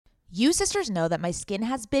You sisters know that my skin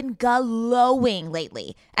has been glowing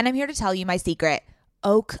lately, and I'm here to tell you my secret.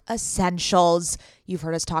 Oak Essentials. You've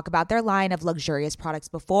heard us talk about their line of luxurious products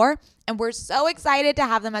before, and we're so excited to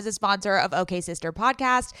have them as a sponsor of OK Sister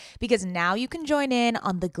Podcast because now you can join in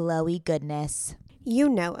on the glowy goodness. You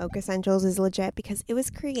know Oak Essentials is legit because it was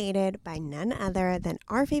created by none other than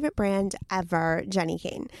our favorite brand ever, Jenni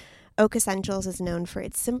Kayne. Oak Essentials is known for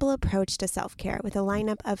its simple approach to self-care with a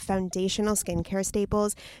lineup of foundational skincare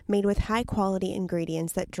staples made with high-quality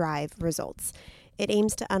ingredients that drive results. It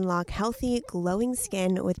aims to unlock healthy, glowing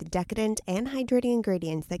skin with decadent and hydrating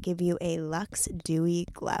ingredients that give you a luxe, dewy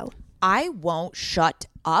glow. I won't shut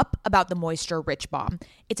up about the Moisture Rich Balm.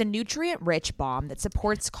 It's a nutrient-rich balm that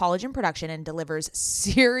supports collagen production and delivers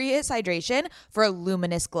serious hydration for a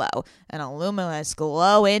luminous glow. And a luminous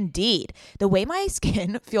glow indeed. The way my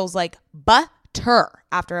skin feels like butter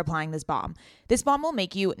after applying this balm. This balm will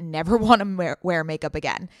make you never want to wear makeup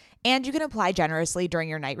again. And you can apply generously during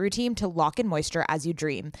your night routine to lock in moisture as you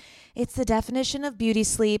dream. It's the definition of beauty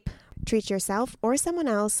sleep. Treat yourself or someone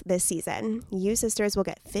else this season. You sisters will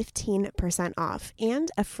get 15% off and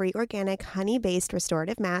a free organic honey-based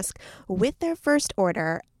restorative mask with their first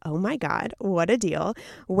order. Oh my God, what a deal.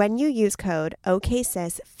 When you use code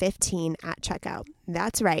OKSIS15 at checkout.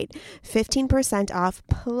 That's right, 15% off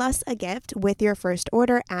plus a gift with your first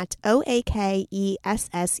order at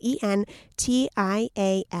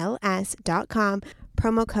OAKESSENTIALS.com.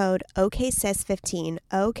 Promo code OKSIS15,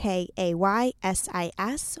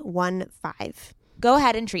 OKAYSIS15. Go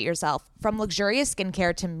ahead and treat yourself. From luxurious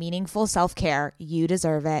skincare to meaningful self-care, you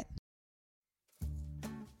deserve it.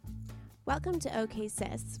 Welcome to OK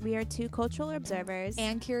Sis. We are two cultural observers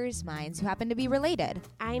And curious minds who happen to be related.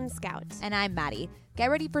 I'm Scout. And I'm Maddie. Get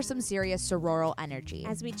ready for some serious sororal energy.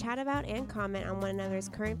 As we chat about and comment on one another's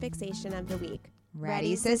current fixation of the week.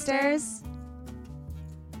 Ready, sisters?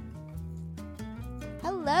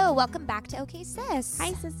 Hello, welcome back to OK Sis.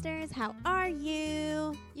 Hi, sisters. How are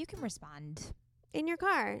you? You can respond. In your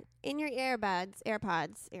car, in your AirPods.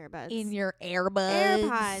 In your earbuds.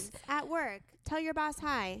 AirPods, at work. Tell your boss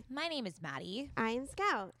hi. My name is Maddie. I'm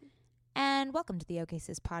Scout. And welcome to the OK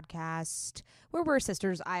Sis podcast, where we're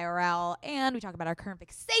sisters IRL, and we talk about our current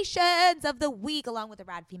fixations of the week, along with a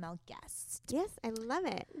rad female guest. Yes, I love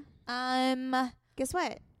it. Guess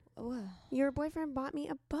what? Oh, Your boyfriend bought me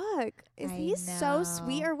a book. I He's so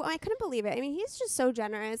sweet. know. I couldn't believe it. I mean, he's just so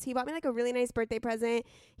generous. He bought me like a really nice birthday present.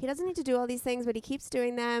 He doesn't need to do all these things, but he keeps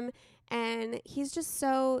doing them. And he's just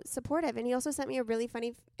so supportive. And he also sent me a really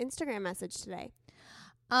funny Instagram message today.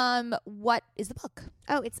 what is the book?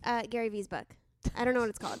 Oh, it's Gary Vee's book. I don't know what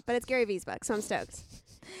it's called, but it's Gary Vee's book, so I'm stoked.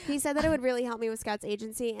 He said that it would really help me with Scout's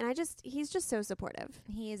agency, and he's just so supportive.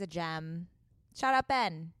 He is a gem. Shout out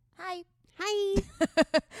Ben. Hi. Hi.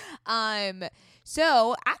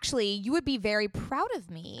 So actually, you would be very proud of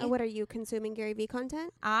me. What are you consuming Gary Vee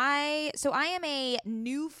content? I am a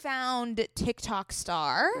newfound TikTok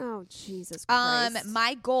star. Oh, Jesus Christ.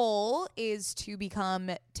 My goal is to become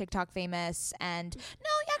TikTok famous, and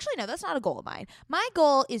no, that's not a goal of mine. My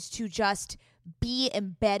goal is to just be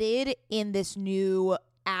embedded in this new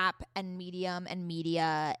app and medium and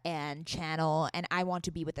media and channel, and I want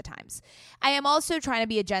to be with the times. I am also trying to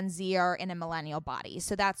be a Gen Zer in a millennial body,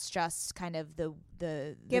 so that's just kind of the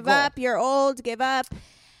Give goal. up. You're old. Give up.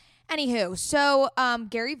 Anywho, so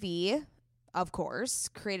Gary Vee, of course,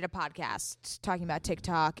 created a podcast talking about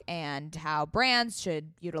TikTok and how brands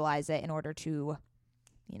should utilize it in order to,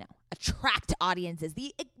 attract audiences.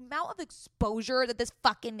 The amount of exposure that this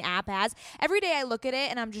fucking app has. Every day I look at it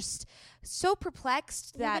and I'm just so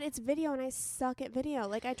perplexed Yeah, that... but it's video, and I suck at video.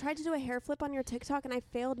 Like, I tried to do a hair flip on your TikTok, and I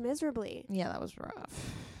failed miserably. Yeah, that was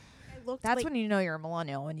rough. That's When you know you're a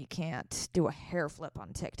millennial and you can't do a hair flip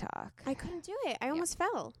on TikTok. I couldn't do it. I almost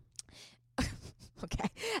fell. Okay.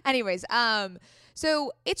 Anyways,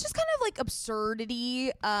 so it's just kind of like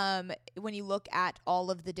absurdity when you look at all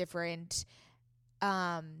of the different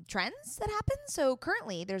trends that happen. So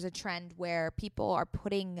currently there's a trend where people are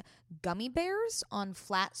putting gummy bears on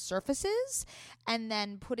flat surfaces and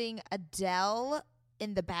then putting Adele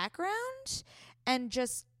in the background and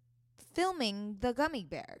just filming the gummy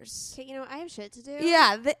bears. Okay, I have shit to do.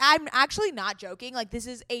 Yeah, I'm actually not joking. Like, this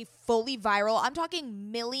is a fully viral. I'm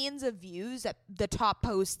talking millions of views that the top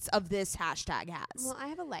posts of this hashtag has. Well, I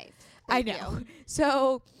have a life. I Thank know. you.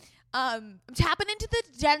 So, I'm tapping into the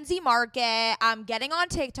Gen Z market. I'm getting on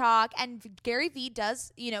TikTok, and Gary Vee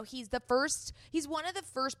does, he's one of the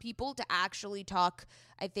first people to actually talk,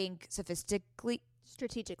 I think, Strategically.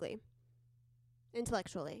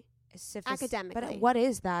 Intellectually. Academically. But what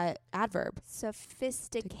is that adverb?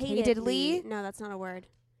 Sophisticatedly. No, that's not a word.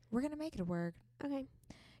 We're going to make it a word. Okay.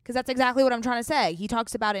 Because that's exactly what I'm trying to say. He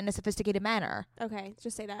talks about it in a sophisticated manner. Okay,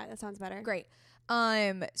 just say that. That sounds better. Great.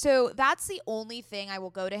 So that's the only thing I will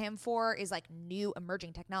go to him for is like new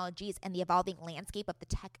emerging technologies and the evolving landscape of the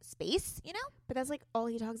tech space, you know? But that's like all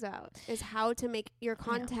he talks about is how to make your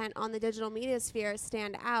content on the digital media sphere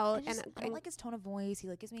stand out. I don't like his tone of voice. He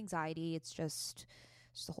like gives me anxiety. It's just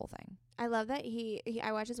the whole thing. I love that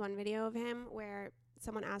I watched this one video of him where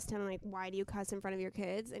someone asked him, like, why do you cuss in front of your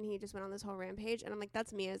kids? And he just went on this whole rampage. And I'm like,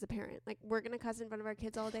 that's me as a parent. Like, we're going to cuss in front of our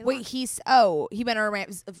kids all day long. Wait, he went on a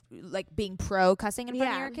rant of, like, being pro cussing in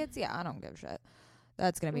front of your kids? Yeah, I don't give a shit.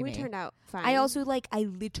 That's going to be me. We turned out fine. I also, I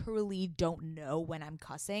literally don't know when I'm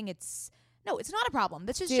cussing. It's not a problem.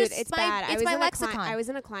 This is Dude, it's bad. It's my lexicon. I was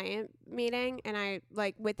in a client meeting, and I,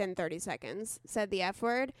 like, within 30 seconds said the F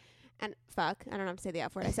word. And fuck. I don't have to say the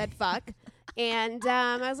F word. I said fuck. And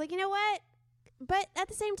I was like, you know what? But at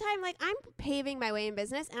the same time, like, I'm paving my way in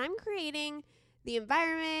business and I'm creating the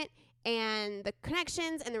environment and the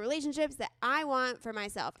connections and the relationships that I want for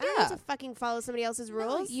myself. I don't need to fucking follow somebody else's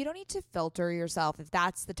rules. No, you don't need to filter yourself if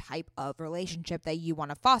that's the type of relationship that you want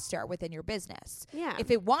to foster within your business. Yeah. If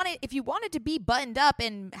you wanted to be buttoned up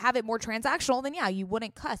and have it more transactional, then yeah, you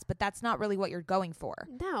wouldn't cuss, but that's not really what you're going for.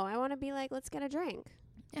 No, I want to be like, let's get a drink.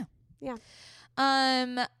 Yeah.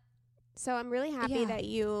 So I'm really happy that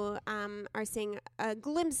you are seeing a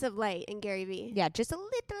glimpse of light in Gary Vee. Yeah, just a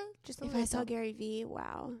little. If I saw Gary Vee,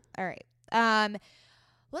 wow. All right.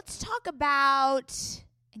 Let's talk about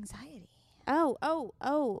anxiety.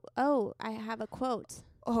 Oh, I have a quote.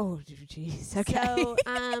 Oh, jeez. Okay. So,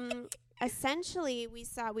 essentially, we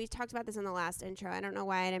talked about this in the last intro. I don't know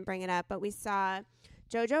why I didn't bring it up, but we saw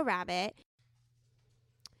Jojo Rabbit.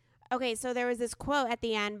 Okay, so there was this quote at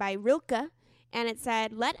the end by Rilke. And it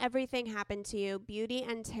said, let everything happen to you. Beauty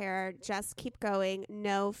and terror, just keep going.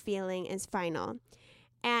 No feeling is final.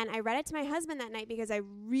 And I read it to my husband that night because I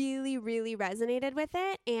really, really resonated with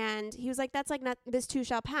it. And he was like, that's like, not this too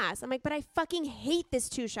shall pass. I'm like, but I fucking hate this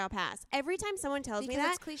too shall pass. Every time someone tells me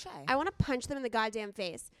that, it's cliche. I want to punch them in the goddamn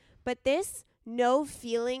face. But this no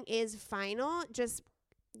feeling is final just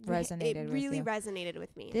resonated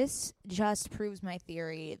with me. This just proves my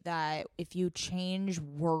theory that if you change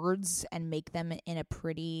words and make them in a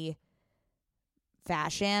pretty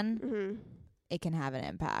fashion, it can have an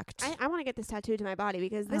impact. I want to get this tattooed to my body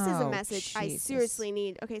because this is a message Jesus. I seriously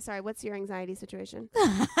need. Okay, sorry. What's your anxiety situation?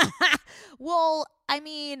 Well, I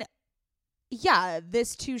mean, yeah,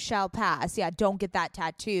 this too shall pass. Yeah, don't get that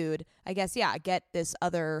tattooed. I guess, yeah, get this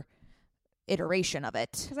other iteration of it.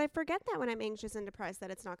 Because I forget that when I'm anxious and depressed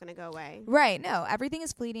that it's not going to go away. Right. No, everything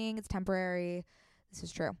is fleeting. It's temporary. This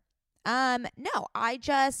is true. No, I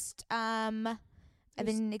just, I've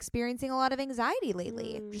been experiencing a lot of anxiety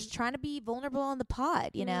lately. Just trying to be vulnerable on the pod,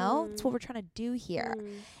 you know? That's what we're trying to do here.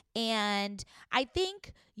 And I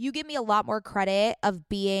think you give me a lot more credit of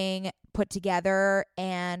being put together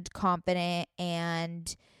and confident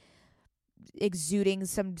and exuding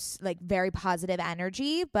some like very positive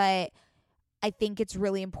energy, but I think it's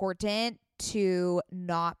really important to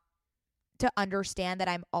understand that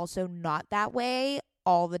I'm also not that way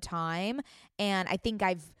all the time. And I think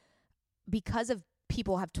because of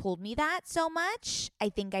people have told me that so much, I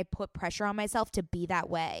think I put pressure on myself to be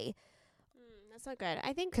that way. That's not good.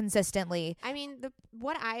 I think consistently. I mean,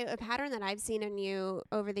 a pattern that I've seen in you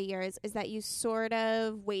over the years is that you sort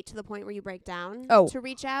of wait to the point where you break down to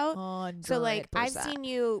reach out. 100%. So like I've seen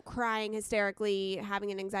you crying hysterically,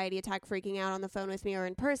 having an anxiety attack, freaking out on the phone with me or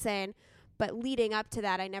in person, but leading up to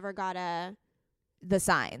that, I never got the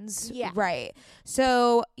signs. Yeah. Right.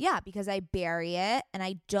 So, yeah, because I bury it and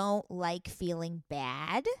I don't like feeling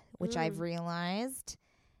bad, which I've realized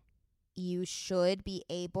you should be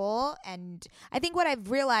able. And I think what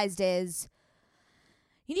I've realized is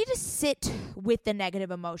you need to sit with the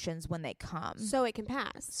negative emotions when they come. So it can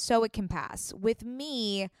pass. With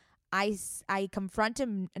me, I confront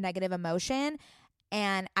a negative emotion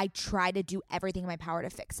and I try to do everything in my power to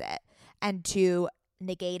fix it and to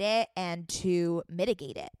negate it and to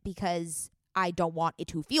mitigate it because I don't want it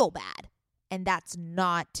to feel bad. And that's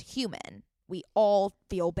not human. We all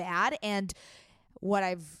feel bad. And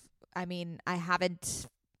I haven't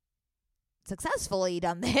successfully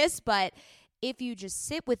done this, but if you just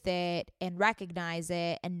sit with it and recognize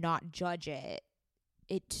it and not judge it,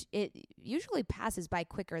 it usually passes by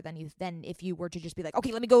quicker than if you were to just be like,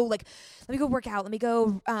 okay, let me go work out, let me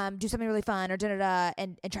go do something really fun or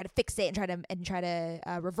and try to fix it and try to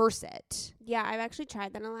reverse it. Yeah, I've actually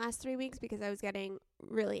tried that in the last 3 weeks because I was getting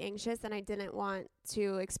really anxious and I didn't want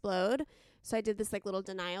to explode. So I did this like little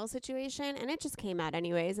denial situation and it just came out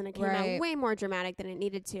anyways, and it came out way more dramatic than it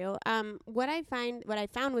needed to. What I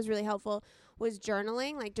found was really helpful was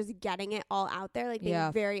journaling, like just getting it all out there, like being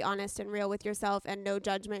Yeah. very honest and real with yourself and no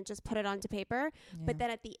judgment, just put it onto paper. Yeah. But then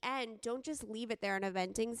at the end, don't just leave it there in a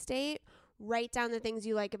venting state. Write down the things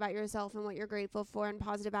you like about yourself and what you're grateful for and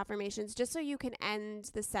positive affirmations, just so you can end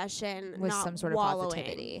the session With not some sort of wallowing.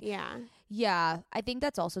 positivity. Yeah. Yeah, I think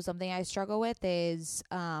that's also something I struggle with is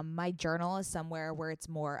my journal is somewhere where it's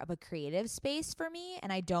more of a creative space for me,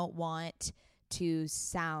 and I don't want to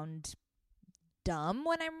sound dumb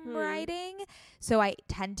when I'm writing. So I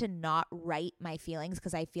tend to not write my feelings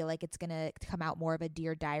because I feel like it's going to come out more of a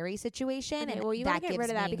Dear Diary situation. Okay, and well, you want to get rid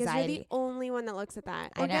of that because anxiety. you're the only one that looks at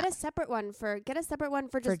that. I Or get know. a separate one for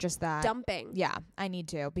just that. dumping. Yeah, I need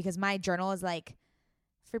to because my journal is like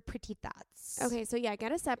for pretty thoughts. Okay, so yeah,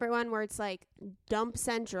 get a separate one where it's like dump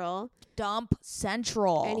central Dump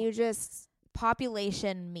Central. and you just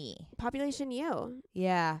Population me. population you.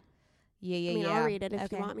 Yeah. Yeah. I mean, I'll read it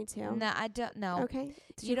if you want me to. No, I don't know. Okay.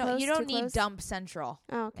 You don't need Dump Central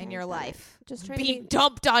Oh, okay. in your Got it. life. Just trying Being to be.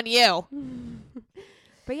 dumped on you.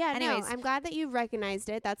 But yeah, Anyways. no, I'm glad that you've recognized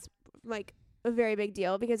it. That's like a very big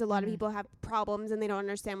deal because a lot of Mhm. people have problems and they don't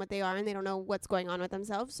understand what they are and they don't know what's going on with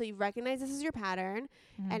themselves. So you've recognized this is your pattern.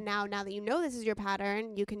 Mhm. And now that you know this is your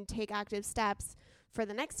pattern, you can take active steps for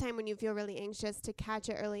the next time when you feel really anxious to catch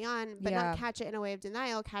it early on, but Yeah. not catch it in a way of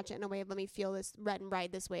denial, catch it in a way of let me feel this, and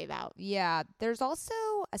ride this wave out. Yeah, there's also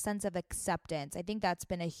a sense of acceptance. I think that's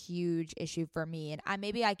been a huge issue for me. And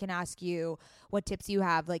maybe I can ask you what tips you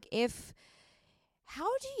have. Like how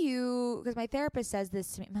do you, because my therapist says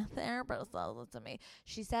this to me.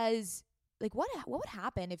 She says, like, what would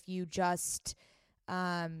happen if you just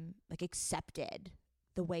like accepted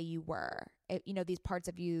the way you were, these parts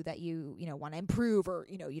of you that you want to improve or,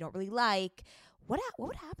 you don't really like. What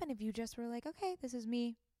would happen if you just were like, okay, this is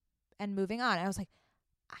me and moving on? And I was like,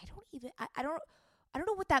 I don't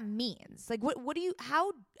know what that means. Like, what do you,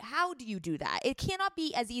 how do you do that? It cannot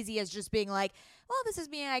be as easy as just being like, well, this is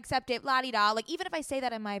me, I accept it, la-di-da. Like, even if I say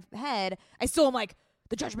that in my head, I still am like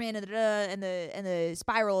the judgment and the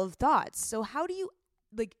spiral of thoughts. So how do you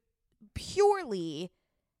like purely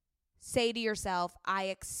say to yourself, I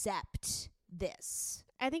accept this?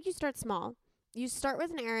 I think you start small. You start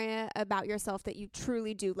with an area about yourself that you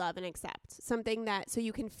truly do love and accept. Something that, so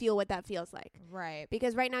you can feel what that feels like. Right.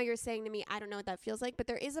 Because right now you're saying to me, I don't know what that feels like, but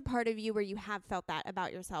there is a part of you where you have felt that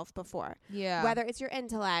about yourself before. Yeah. Whether it's your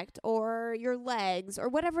intellect or your legs or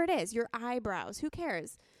whatever it is, your eyebrows, who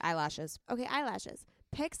cares? Eyelashes. Okay, eyelashes.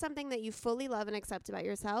 Pick something that you fully love and accept about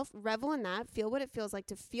yourself, revel in that, feel what it feels like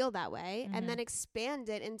to feel that way, and then expand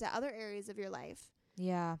it into other areas of your life.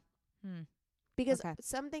 Yeah. Because Okay.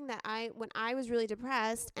 something that when I was really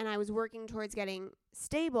depressed and I was working towards getting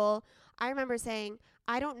stable, I remember saying,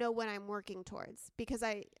 I don't know what I'm working towards because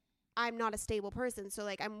I'm not a stable person. So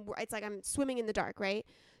like it's like I'm swimming in the dark, right?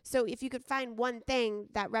 So if you could find one thing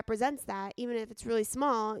that represents that, even if it's really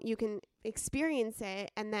small, you can experience it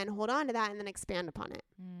and then hold on to that and then expand upon it.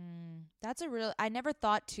 That's I never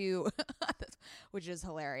thought to, which is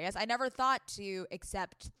hilarious. I never thought to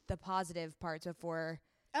accept the positive parts before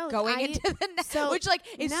going into the next, which like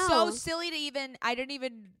is so silly to even,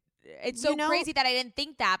 it's so crazy that I didn't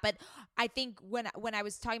think that. But I think when I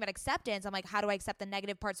was talking about acceptance, I'm like, how do I accept the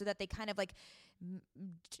negative parts so that they kind of like,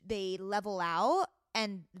 they level out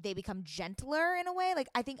and they become gentler in a way? Like,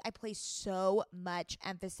 I think I place so much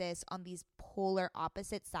emphasis on these polar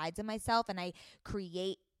opposite sides of myself and I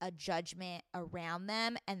create a judgment around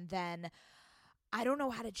them. And then I don't know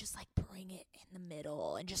how to just like bring it in the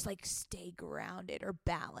middle and just like stay grounded or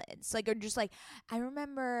balanced. Like, or just like, I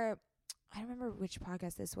remember which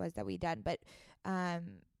podcast this was that we done, but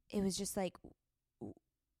it was just like,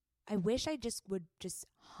 I wish I just would just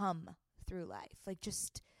hum through life. Like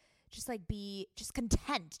just like be just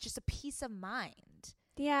content, just a peace of mind.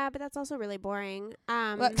 Yeah, but that's also really boring.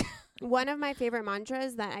 One of my favorite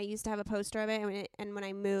mantras that I used to have a poster of it, and when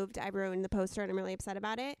I moved, I ruined the poster, and I'm really upset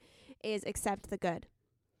about it, is accept the good.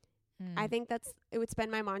 I think it would spend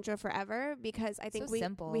my mantra forever because I think we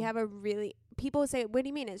have a really, people say, what do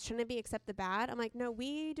you mean? Shouldn't it be accept the bad? I'm like, no,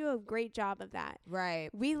 we do a great job of that. Right.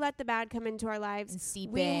 We let the bad come into our lives. And seep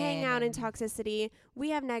we hang out in and toxicity. We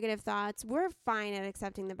have negative thoughts. We're fine at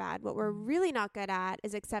accepting the bad. What we're really not good at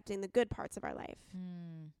is accepting the good parts of our life.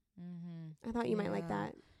 I thought you might like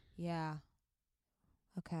that. Yeah.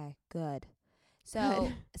 Okay, good.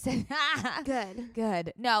 So Good.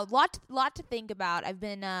 Good. No, lot to think about. I've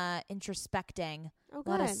been introspecting. Oh, A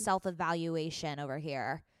lot of good. self-evaluation over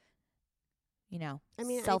here. I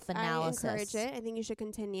mean, I self-analysis. encourage it. I think you should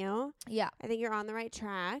continue. Yeah. I think you're on the right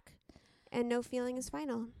track. And no feeling is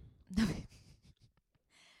final.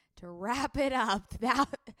 To wrap it up,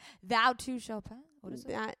 thou too shall pass. What is it?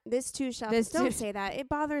 That this too shall. This Don't too- say that. It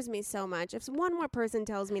bothers me so much. If one more person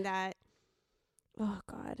tells me that, oh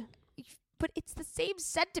God, But it's the same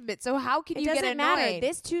sentiment, so how can it you get doesn't annoyed? matter.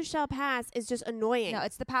 This too shall pass is just annoying. No,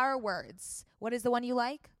 it's the power of words. What is the one you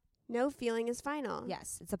like? No feeling is final.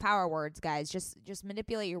 Yes, it's the power of words, guys. Just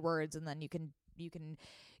manipulate your words, and then you can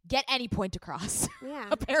get any point across. Yeah.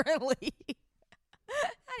 Apparently.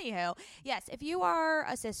 Anywho, yes, if you are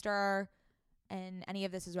a sister and any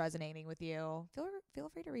of this is resonating with you, feel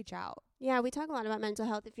free to reach out. Yeah, we talk a lot about mental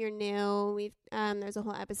health. If you're new, we've there's a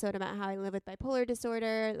whole episode about how I live with bipolar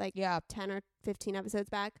disorder, like 10 or 15 episodes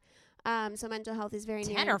back. So mental health is very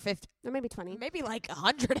 10 near, or 50, or maybe 20. maybe like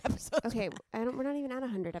 100 episodes. Okay, we're not even at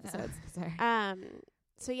 100 episodes. Sorry.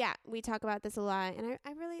 So yeah, we talk about this a lot, and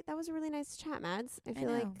I really, that was a really nice chat, Mads. I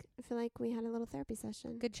feel like we had a little therapy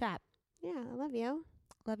session. Good chat. Yeah, I love you.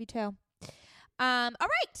 Love you too. All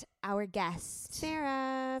right, our guest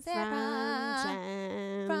Sarah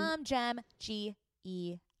from Gem,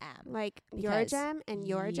 GEM. Like your Because gem and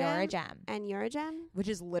your You're gem a gem, and your gem. which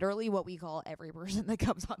is literally what we call every person that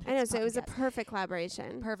comes on this I know, so it was a podcast. perfect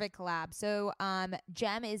collaboration. Perfect collab. So,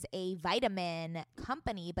 Gem is a vitamin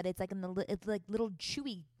company, but it's like it's like little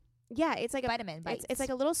chewy Yeah, it's like vitamin bites. it's like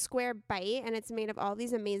a little square bite, and it's made of all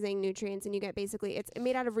these amazing nutrients, and you get basically it's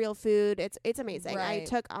made out of real food. It's amazing. I Right.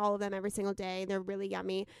 took all of them every single day. They're really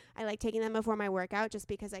yummy. I like taking them before my workout just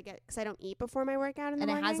because I don't eat before my workout in the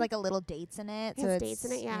and morning. it has like a little dates in it. It so has it's, dates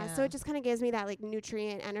in it, yeah. So it just kind of gives me that like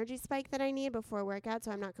nutrient energy spike that I need before workout,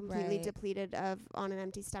 so I'm not completely Right. depleted on an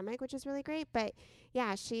empty stomach, which is really great. But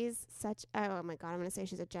yeah, she's such oh my God, I'm gonna say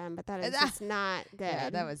she's a gem, but that is just not good. Yeah,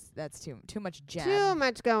 that's too much Gem. too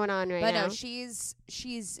much going on right But now. no,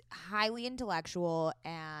 she's highly intellectual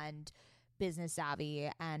and business savvy,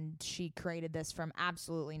 and she created this from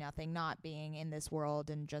absolutely nothing, not being in this world,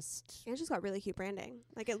 and just And she's got really cute branding.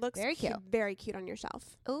 Like it looks Very cute. very cute on your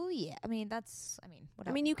shelf. oh yeah. I mean, whatever.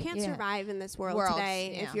 I mean, you can't Yeah. survive in this world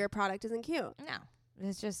today if your product isn't cute. No,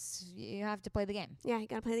 it's just you have to play the game. Yeah, you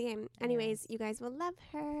gotta play the game. Yeah. Anyways, you guys will love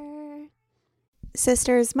her.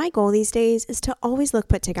 Sisters, my goal these days is to always look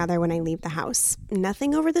put together when I leave the house.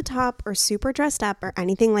 Nothing over the top or super dressed up or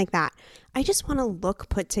anything like that. I just want to look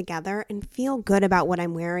put together and feel good about what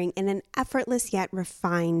I'm wearing in an effortless yet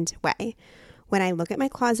refined way. When I look at my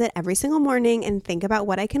closet every single morning and think about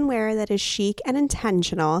what I can wear that is chic and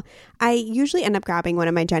intentional, I usually end up grabbing one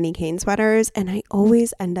of my Jenny Kane sweaters, and I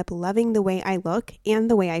always end up loving the way I look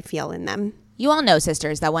and the way I feel in them. You all know,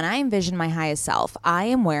 sisters, that when I envision my highest self, I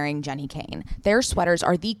am wearing Jenny Kane. Their sweaters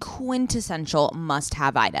are the quintessential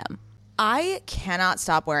must-have item. I cannot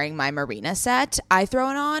stop wearing my Marina set. I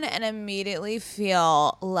throw it on and immediately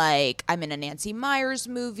feel like I'm in a Nancy Meyers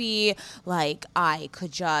movie, like I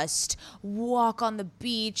could just walk on the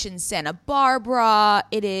beach in Santa Barbara.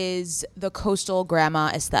 It is the coastal grandma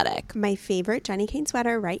aesthetic. My favorite Jenny Kane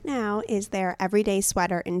sweater right now is their everyday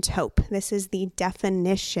sweater in taupe. This is the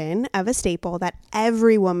definition of a staple that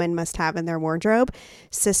every woman must have in their wardrobe.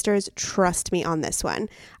 Sisters, trust me on this one.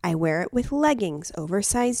 I wear it with leggings,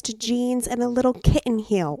 oversized jeans, and a little kitten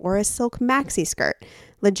heel or a silk maxi skirt.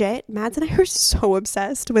 Legit, Mads and I are so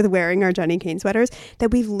obsessed with wearing our Jenny Kane sweaters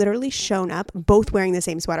that we've literally shown up both wearing the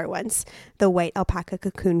same sweater once. The white alpaca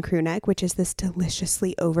cocoon crew neck, which is this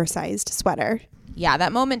deliciously oversized sweater. Yeah,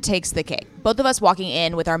 that moment takes the cake. Both of us walking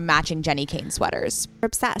in with our matching Jenny Kane sweaters. We're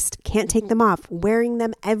obsessed. Can't take them off. Wearing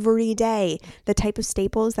them every day. The type of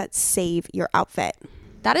staples that save your outfit.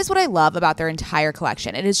 That is what I love about their entire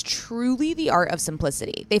collection. It is truly the art of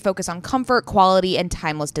simplicity. They focus on comfort, quality, and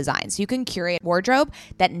timeless designs. You can curate a wardrobe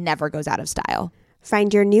that never goes out of style.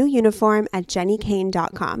 Find your new uniform at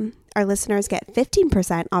jennykane.com. Our listeners get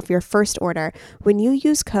 15% off your first order when you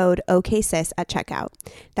use code OKSIS at checkout.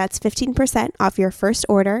 That's 15% off your first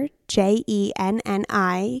order,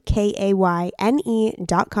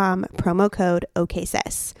 JENNIKAYNE.com, promo code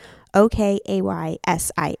OKSIS.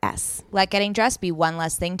 OKAYSIS. Let getting dressed be one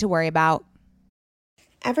less thing to worry about.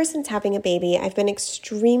 Ever since having a baby, I've been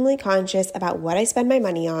extremely conscious about what I spend my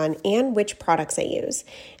money on and which products I use.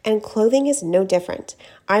 And clothing is no different.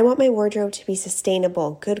 I want my wardrobe to be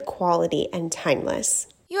sustainable, good quality, and timeless.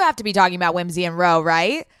 You have to be talking about Whimsy and Row,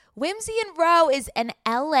 right? Whimsy and Row is an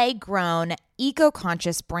LA-grown,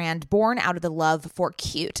 eco-conscious brand born out of the love for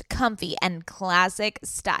cute, comfy, and classic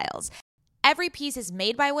styles. Every piece is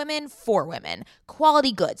made by women for women.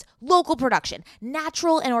 Quality goods, local production,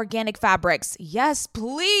 natural and organic fabrics. Yes,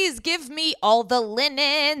 please give me all the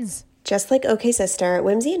linens. Just like OK Sister,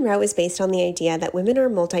 Whimsy and Row is based on the idea that women are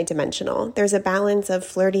multidimensional. There's a balance of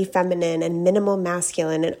flirty feminine and minimal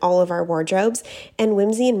masculine in all of our wardrobes, and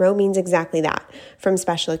Whimsy and Row means exactly that. From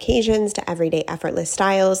special occasions to everyday effortless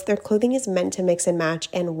styles, their clothing is meant to mix and match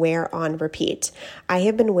and wear on repeat. I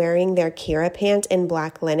have been wearing their Kira pant in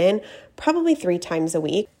black linen probably 3 times a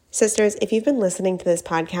week. Sisters, if you've been listening to this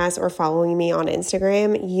podcast or following me on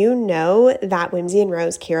Instagram, you know that Whimsy and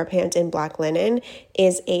Row's Kira pant in black linen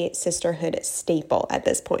is a sisterhood staple at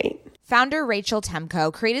this point. Founder Rachel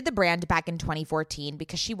Temko created the brand back in 2014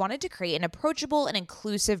 because she wanted to create an approachable and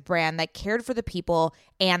inclusive brand that cared for the people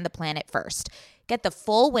and the planet first. Get the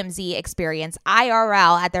full Whimsy experience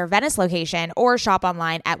IRL at their Venice location or shop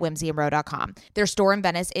online at whimsyandrow.com. Their store in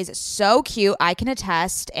Venice is so cute, I can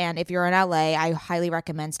attest, and if you're in LA, I highly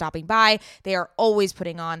recommend stopping by. They are always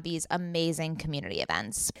putting on these amazing community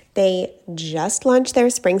events. They just launched their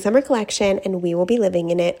spring-summer collection, and we will be living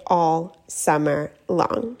in it all summer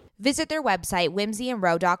long. Visit their website,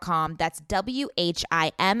 whimsyandrow.com. That's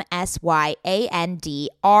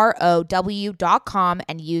WHIMSYANDROW.com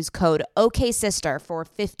and use code OKSister for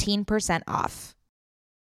 15% off.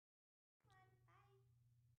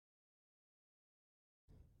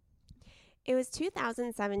 It was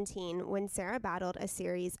 2017 when Sarah battled a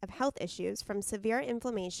series of health issues from severe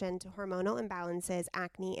inflammation to hormonal imbalances,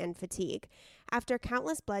 acne, and fatigue. After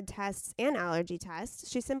countless blood tests and allergy tests,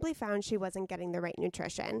 she simply found she wasn't getting the right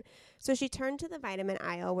nutrition. So she turned to the vitamin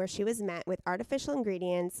aisle where she was met with artificial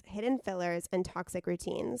ingredients, hidden fillers, and toxic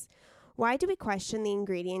routines. Why do we question the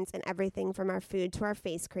ingredients in everything from our food to our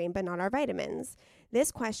face cream, but not our vitamins?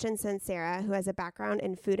 This question sent Sarah, who has a background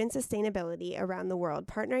in food and sustainability, around the world,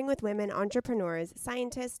 partnering with women entrepreneurs,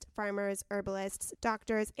 scientists, farmers, herbalists,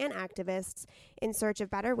 doctors, and activists in search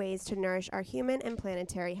of better ways to nourish our human and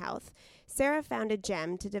planetary health. Sarah founded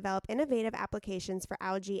GEM to develop innovative applications for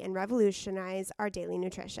algae and revolutionize our daily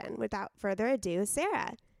nutrition. Without further ado,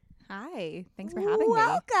 Sarah. Hi. Thanks for having me.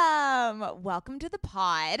 Welcome to the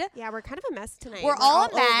pod. Yeah, we're kind of a mess tonight. We're all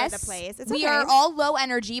a mess. Over the place. It's we okay. are all low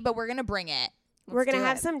energy, but we're going to bring it. We're going to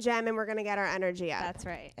have some gem and we're going to get our energy up. That's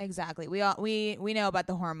right. Exactly. We know about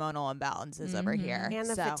the hormonal imbalances over here. And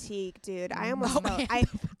the fatigue, dude. I almost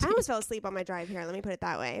fell asleep on my drive here. Let me put it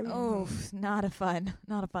that way. Oh, not a fun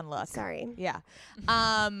look. Sorry. Yeah.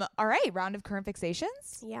 All right. Round of current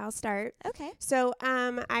fixations. Yeah, I'll start. Okay. So,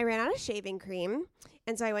 I ran out of shaving cream.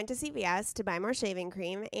 And so I went to CVS to buy more shaving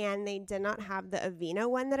cream, and they did not have the Aveeno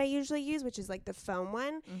one that I usually use, which is like the foam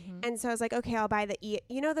one. Mm-hmm. And so I was like, okay, I'll buy the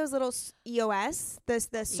those little EOS, the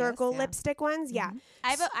circle lipstick ones. Mm-hmm. Yeah.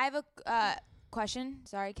 I have a question.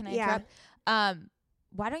 Sorry, can I interrupt?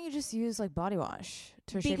 Why don't you just use like body wash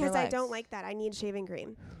to shave your legs? Because I don't like that. I need shaving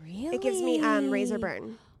cream. Really? It gives me razor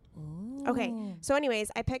burn. Ooh. Okay, so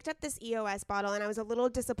anyways, I picked up this EOS bottle and I was a little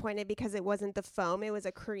disappointed because it wasn't the foam, it was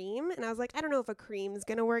a cream. And I was like, I don't know if a cream's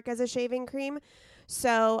going to work as a shaving cream.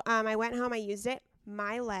 So I went home, I used it.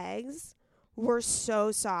 My legs were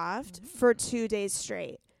so soft for 2 days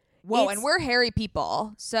straight. Whoa, and we're hairy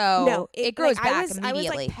people, so no, it grows back immediately. I was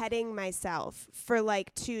like petting myself for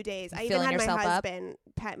like 2 days. I even had my husband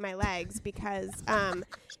pet my legs because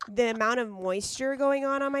the amount of moisture going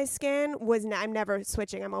on my skin was. I'm never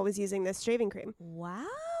switching. I'm always using this shaving cream. Wow.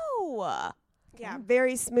 Yeah,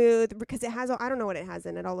 very smooth because it has. I don't know what it has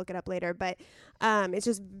in it. I'll look it up later, but it's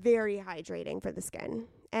just very hydrating for the skin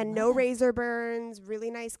and no razor burns.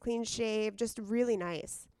 Really nice, clean shave. Just really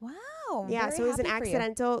nice. Wow. Yeah, so it was an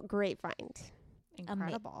accidental great find.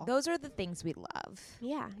 Incredible. Those are the things we love.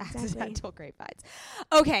 Yeah, exactly. Accidental grapevines.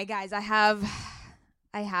 Okay, guys, I have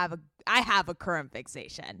a current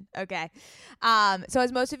fixation. Okay. So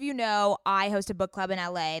as most of you know, I host a book club in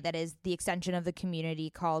LA that is the extension of the community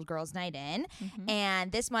called Girls Night In. Mm-hmm.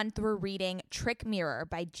 And this month we're reading Trick Mirror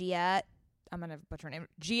by Gia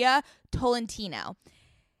Tolentino.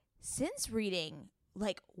 Since reading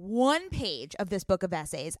like one page of this book of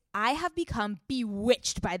essays, I have become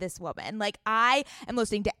bewitched by this woman. Like, I am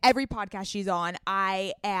listening to every podcast she's on.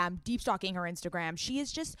 I am deep stalking her Instagram. She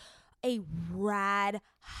is just a rad,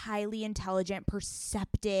 highly intelligent,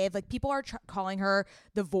 perceptive, like people are calling her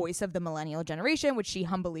the voice of the millennial generation, which she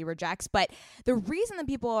humbly rejects. But the reason that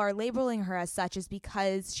people are labeling her as such is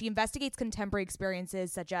because she investigates contemporary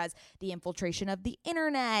experiences such as the infiltration of the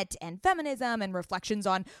internet and feminism and reflections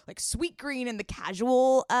on like Sweet Green and the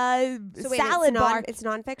casual salad bar. It's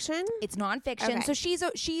nonfiction? It's nonfiction. Okay. So she's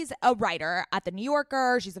a writer at The New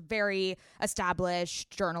Yorker. She's a very established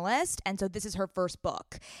journalist. And so this is her first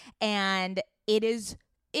book. And it is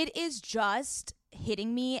just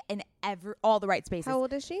hitting me in all the right spaces. How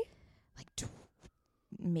old is she? Like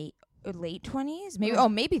late 20s, maybe. Oh.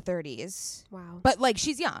 Maybe 30s. Wow. But like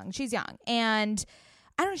she's young, and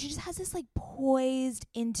I don't know. She just has this like poised,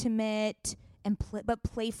 intimate, and but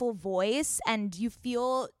playful voice, and you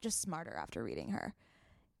feel just smarter after reading her.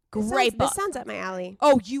 Great book. This sounds up my alley.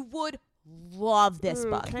 Oh, you would love this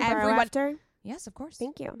book. Can I borrow after? Yes, of course.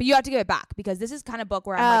 Thank you. But you have to give it back because this is kind of book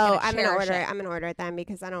where I'm like, I'm gonna order it. it. I'm gonna order it then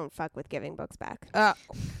because I don't fuck with giving books back.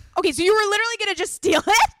 Okay, so you were literally gonna just steal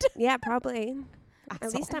it? Yeah, probably.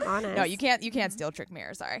 At least I'm honest. No, you can't steal Trick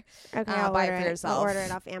Mirror. Sorry. Okay, I'll buy it for I'll yourself. order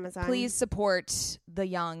it off Amazon. Please support the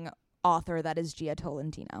young author that is Gia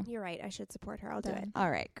Tolentino. You're right. I should support her. I'll do it.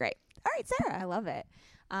 All right, great. All right, Sarah. I love it.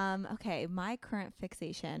 Okay, my current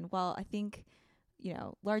fixation. Well, I think,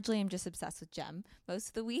 largely I'm just obsessed with Jem most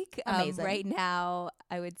of the week. Amazing. Right now,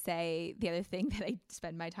 I would say the other thing that I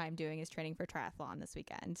spend my time doing is training for triathlon this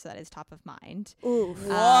weekend. So that is top of mind. Ooh.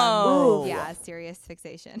 Whoa. Yeah, serious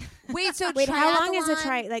fixation. Wait, so Wait, how long is a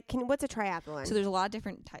triathlon- what's a triathlon? So there's a lot of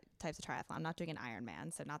different types of triathlon. I'm not doing an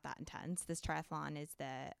Ironman, so not that intense. This triathlon is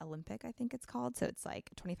the Olympic, I think it's called. So it's like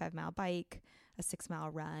a 25-mile bike, a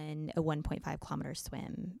 6-mile run, a 1.5 kilometer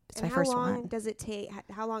swim. It's and my first how long one. does it take?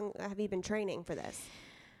 How long have you been training for this?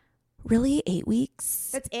 Really, 8 weeks.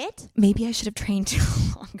 That's it? Maybe I should have trained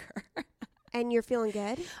longer. And you're feeling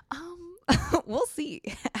good? We'll see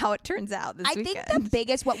how it turns out this weekend. think the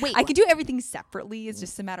biggest I could do everything separately. It's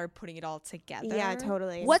just a matter of putting it all together. Yeah,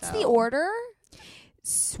 totally. What's the order?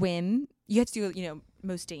 Swim. You have to do,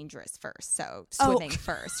 most dangerous first. So swimming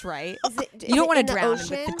first, right? Is it, You don't want in to the drown ocean?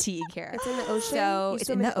 with fatigue here. It's in the ocean? So You it's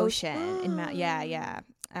swim in the ocean. Yeah.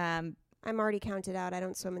 I'm already counted out. I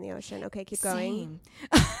don't swim in the ocean. Okay, keep going.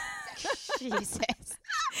 Same. Jesus.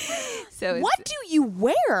 So What do you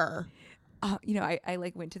wear? I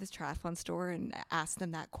like went to this triathlon store and asked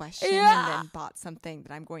them that question Yeah. and then bought something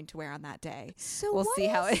that I'm going to wear on that day. So We'll see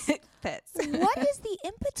how it fits. What is the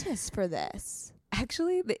impetus for this?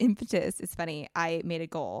 Actually, the impetus is funny. I made a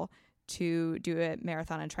goal to do a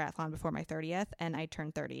marathon and triathlon before my 30th, and I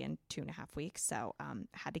turned 30 in 2.5 weeks, so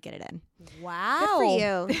had to get it in. Wow. Good for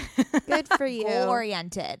you. Good for you.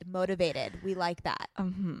 Goal-oriented, motivated. We like that.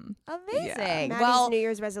 Mm-hmm. Amazing. Maddie's Well, New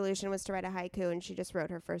Year's resolution was to write a haiku, and she just wrote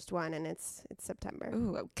her first one, and it's September.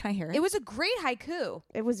 Ooh, can I hear it? it was a great haiku.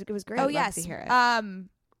 It was great. Oh, love yes. to hear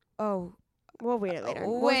it. We'll read it later.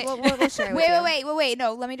 Wait. We'll share it with you. Wait.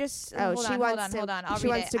 No, let me just. Oh, hold she on, wants hold on. I'll she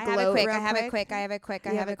read wants it. to I have gloat it quick. real I have quick. it quick. I have it quick.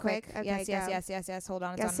 You have it quick? Okay, yes. Hold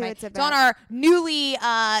on. Guess It's who on it's it's about. on our newly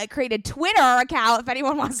created Twitter account. If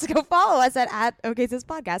anyone wants to go follow us at OK Sis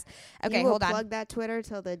Podcast. Okay, you will hold on. plug that Twitter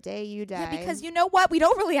till the day you die. Yeah, because you know what? We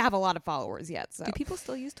don't really have a lot of followers yet. So Do people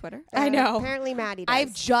still use Twitter? I know. Apparently, Maddie does.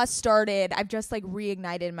 I've just started. I've just like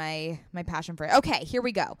reignited my passion for it. Okay, here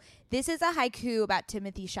we go. This is a haiku about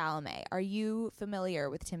Timothée Chalamet. Are you familiar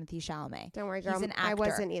with Timothée Chalamet? Don't worry, girl. He's an I actor.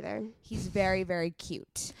 wasn't either. He's very, very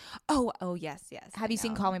cute. Oh, yes. Have I you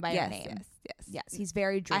seen know. Call Me by Your Yes, Name? Yes. Yes, he's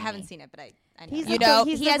very I dreamy. haven't seen it, but I know. He's that. You the- know,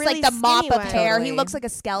 he's he the has really like the mop skinny of one. hair. He Totally. looks like a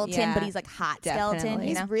skeleton, Yeah, but he's like hot skeleton. definitely. You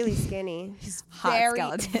He's know, really skinny. he's Hot very,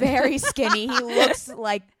 skeleton. very skinny. He looks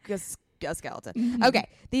like a skeleton. Mm-hmm. Okay,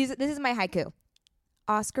 this is my haiku.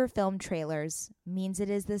 Oscar film trailers means it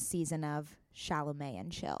is the season of Chalamet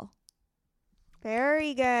and chill.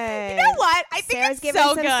 Very good. You know what? I think Sarah's it's giving so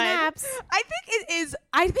some good. snaps. I think it is.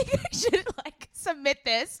 I think I should like submit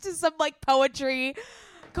this to some like poetry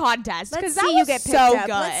contest Let's because see that you was get picked so up.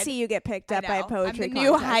 good. Let's see you get picked I up by a know. poetry I'm the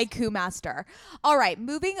new contest. haiku master. All right,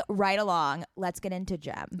 moving right along. Let's get into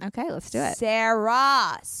Jem. Okay, let's do it.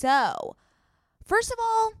 Sarah. So, first of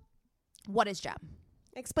all, what is Jem?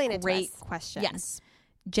 Explain it Great to us. question. Yes.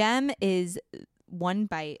 Gem is one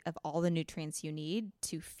bite of all the nutrients you need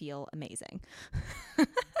to feel amazing.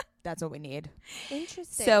 That's what we need.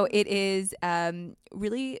 Interesting. So it is we're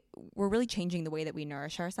really changing the way that we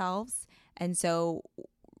nourish ourselves. And so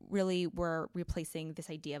really we're replacing this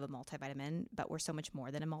idea of a multivitamin, but we're so much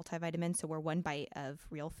more than a multivitamin. So we're one bite of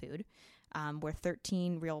real food. We're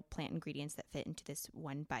 13 real plant ingredients that fit into this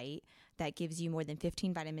one bite that gives you more than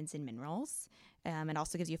 15 vitamins and minerals. It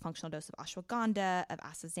also gives you a functional dose of ashwagandha, of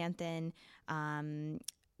astaxanthin,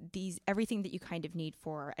 everything that you kind of need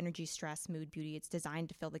for energy, stress, mood, beauty. It's designed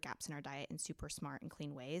to fill the gaps in our diet in super smart and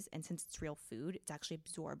clean ways. And since it's real food, it's actually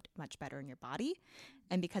absorbed much better in your body.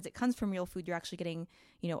 And because it comes from real food, you're actually getting,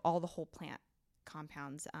 all the whole plant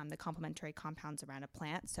compounds, the complementary compounds around a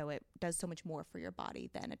plant. So it does so much more for your body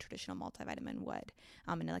than a traditional multivitamin would,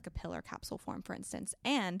 in like a pill or capsule form, for instance.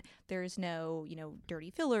 And there's no, dirty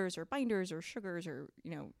fillers or binders or sugars or,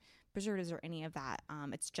 preservatives or any of that.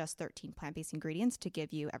 It's just 13 plant-based ingredients to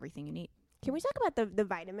give you everything you need. Can we talk about the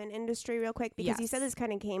vitamin industry real quick? Because you Yes. said this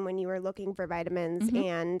kind of came when you were looking for vitamins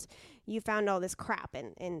and you found all this crap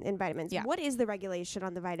in vitamins. Yeah. What is the regulation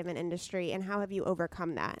on the vitamin industry and how have you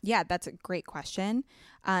overcome that? Yeah, that's a great question.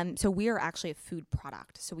 So we are actually a food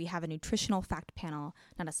product. So we have a nutritional fact panel,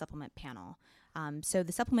 not a supplement panel. So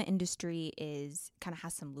the supplement industry kind of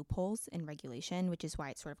has some loopholes in regulation, which is why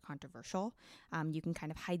it's sort of controversial. You can kind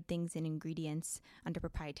of hide things in ingredients under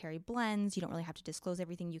proprietary blends. You don't really have to disclose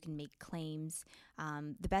everything. You can make claims.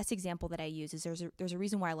 The best example that I use is there's a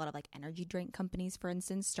reason why a lot of like energy drink companies, for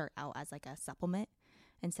instance, start out as like a supplement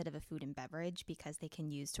instead of a food and beverage, because they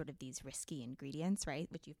can use sort of these risky ingredients, right,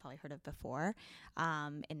 which you've probably heard of before,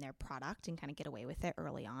 in their product and kind of get away with it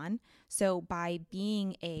early on. So by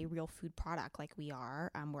being a real food product like we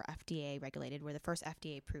are, we're FDA regulated. We're the first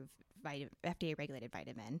FDA approved FDA regulated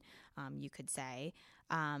vitamin, you could say,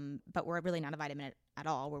 but we're really not a vitamin at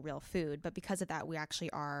all. We're real food. But because of that, we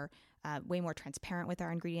actually are way more transparent with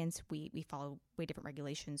our ingredients. We follow way different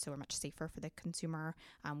regulations, so we're much safer for the consumer.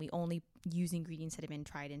 We only use ingredients that have been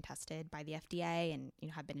tried and tested by the FDA and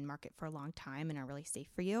have been in market for a long time and are really safe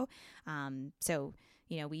for you. So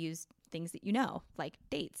we use things that like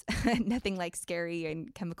dates, nothing like scary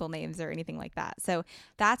and chemical names or anything like that. So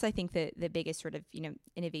that's, I think, the biggest sort of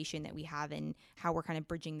innovation that we have in how we're kind of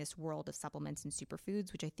bridging this world of supplements and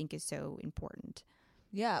superfoods, which I think is so important.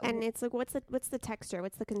 Yeah. And it's like, what's the texture?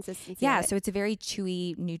 What's the consistency? Yeah, of it? so it's a very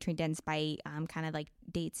chewy, nutrient dense bite, kind of like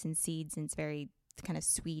dates and seeds, and it's very kind of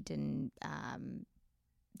sweet. And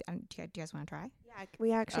do you guys want to try? Yeah,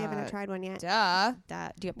 we actually haven't tried one yet. Duh.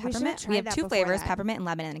 Do you have We should have peppermint? tried We have that two before flavors, that. peppermint and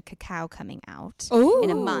lemon, and cacao coming out Ooh. in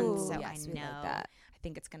a month. So Yes, I we know. like that. I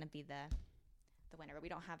think it's going to be the winner. But we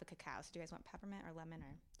don't have a cacao. So do you guys want peppermint or lemon, or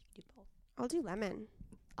you can do both? I'll do lemon.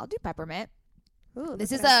 I'll do peppermint. Ooh,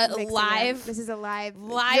 This look is at us a mixing live- them. This is a live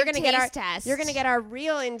Live gonna get our test. You're gonna get our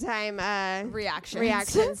real in time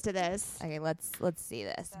reactions to this. Okay, let's see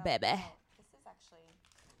this, baby. This is actually.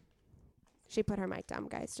 She put her mic down,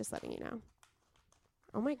 guys. Just letting you know.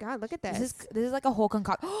 Oh my God, look at this. This is like a whole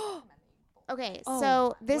concoction. Okay, Oh,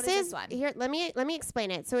 so this what is this is one? here. Let me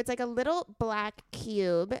explain it. So it's like a little black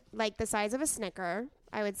cube, like the size of a Snicker,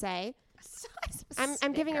 I would say.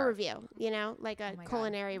 I'm giving a review, like a Oh my God.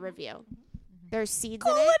 culinary review. There's seeds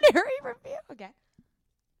in it. culinary review. Okay.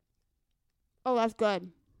 Oh, that's good.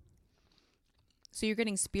 So you're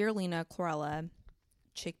getting spirulina, chlorella,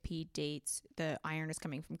 chickpea, dates. The iron is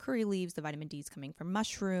coming from curry leaves. The vitamin D is coming from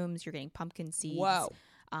mushrooms. You're getting pumpkin seeds. Whoa.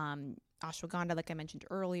 Ashwagandha, like I mentioned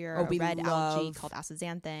earlier. Oh, a we red algae love- called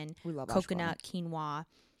astaxanthin. We love Coconut, quinoa,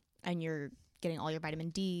 and you're getting all your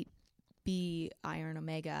vitamin D, B, iron,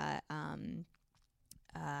 omega,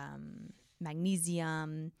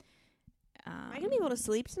 magnesium. Am I gonna be able to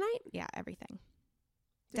sleep tonight? Yeah, everything.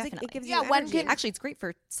 It's like- Definitely. it gives Yeah, you when energy. can- Actually, it's great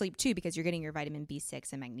for sleep too, because you're getting your vitamin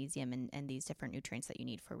B6 and magnesium and these different nutrients that you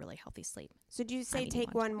need for really healthy sleep. So do you say mean, you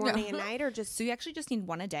take want one morning and night, or just So you actually just need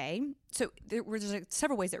one a day. So there's like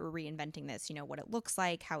several ways that we're reinventing this, what it looks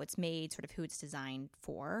like, how it's made, sort of who it's designed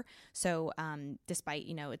for. So despite,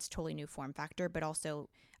 it's totally new form factor, but also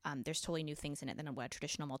there's totally new things in it than what a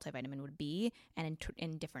traditional multivitamin would be, and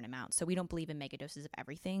in different amounts. So we don't believe in mega doses of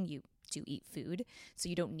everything. You do eat food, so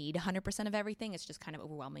you don't need 100% of everything. It's just kind of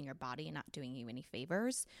overwhelming your body and not doing you any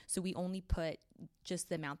favors. So we only put just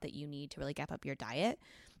the amount that you need to really gap up your diet.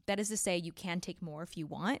 That is to say, you can take more if you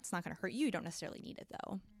want. It's not going to hurt you. You don't necessarily need it,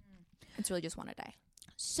 though. It's really just one a day.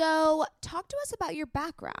 So, talk to us about your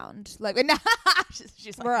background. Like,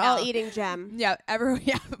 she's like, we're all no. eating gem? Yeah, everyone.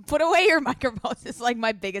 Yeah, put away your microphones. It's like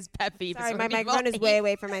my biggest pet peeve. is Sorry, when my people microphone is eat. way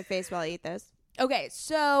away from my face while I eat this. Okay,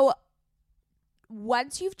 so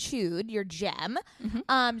once you've chewed your gem,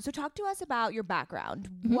 so talk to us about your background.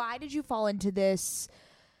 Why did you fall into this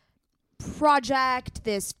project,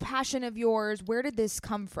 this passion of yours? Where did this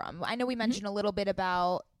come from? I know we mentioned a little bit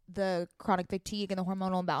about the chronic fatigue and the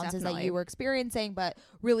hormonal imbalances that Definitely. you were experiencing, but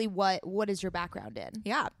really what is your background in?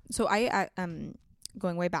 Yeah. So I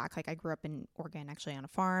going way back, like I grew up in Oregon, actually on a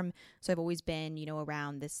farm. So I've always been,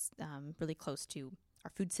 around this, really close to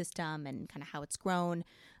our food system and kind of how it's grown.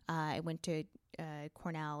 I went to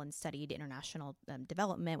Cornell and studied international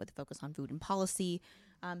development with a focus on food and policy.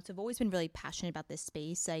 So I've always been really passionate about this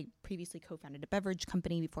space. I previously co-founded a beverage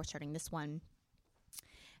company before starting this one.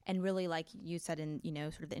 And really, like you said in,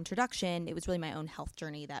 sort of the introduction, it was really my own health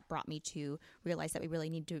journey that brought me to realize that we really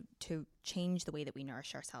need to change the way that we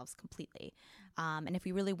nourish ourselves completely. And if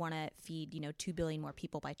we really want to feed, 2 billion more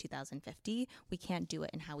people by 2050, we can't do it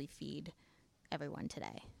in how we feed everyone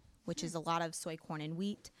today, which is a lot of soy, corn, and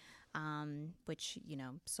wheat, which,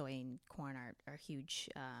 soy and corn are huge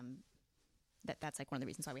that's like one of the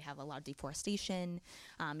reasons why we have a lot of deforestation.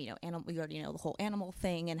 We already know the whole animal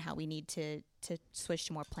thing and how we need to switch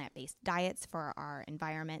to more plant-based diets for our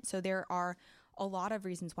environment. So there are a lot of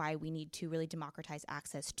reasons why we need to really democratize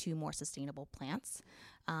access to more sustainable plants,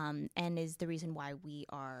 and is the reason why we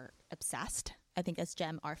are obsessed. I think as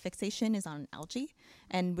Gem, our fixation is on algae,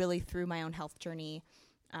 and really through my own health journey,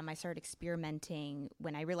 I started experimenting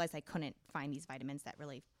when I realized I couldn't find these vitamins that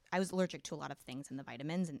really, I was allergic to a lot of things in the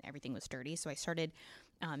vitamins and everything was dirty. So I started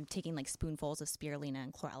taking like spoonfuls of spirulina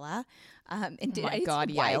and chlorella and did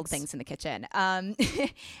wild things in the kitchen. And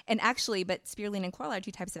actually, but spirulina and chlorella are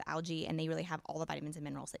two types of algae and they really have all the vitamins and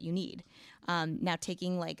minerals that you need. Now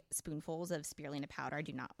taking like spoonfuls of spirulina powder, I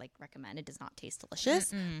do not like recommend. It does not taste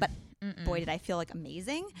delicious, but boy, did I feel like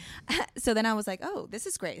amazing. So then I was like, oh, this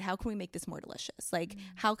is great. How can we make this more delicious? Like,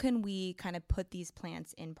 how can we kind of put these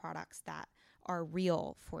plants in products that are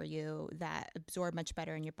real for you, that absorb much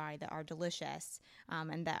better in your body, that are delicious,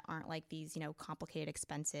 and that aren't like these, complicated,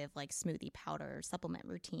 expensive, like smoothie powder supplement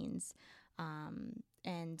routines.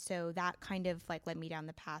 And so that kind of like led me down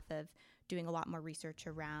the path of doing a lot more research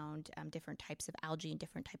around different types of algae and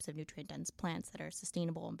different types of nutrient-dense plants that are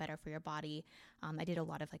sustainable and better for your body. I did a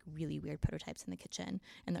lot of like really weird prototypes in the kitchen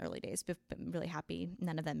in the early days, but I'm really happy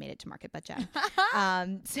none of them made it to market but Gem.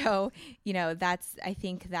 So, that's, I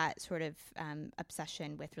think that sort of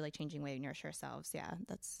obsession with really changing the way we nourish ourselves. Yeah,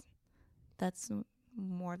 that's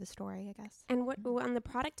more of the story, I guess. And what on the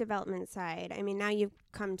product development side, I mean, now you've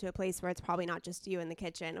come to a place where it's probably not just you in the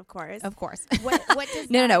kitchen, of course. Of course. What does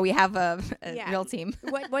No, we have a real team.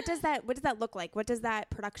 What does that look like? What does that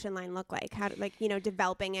production line look like? How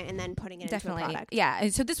developing it and then putting it into a product? Yeah.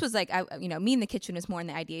 And so this was like, me in the kitchen was more in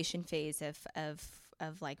the ideation phase of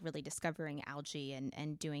like really discovering algae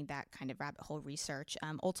and doing that kind of rabbit hole research.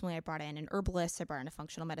 Ultimately, I brought in an herbalist, I brought in a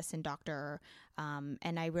functional medicine doctor,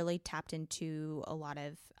 and I really tapped into a lot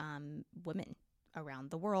of women around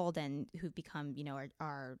the world and who've become,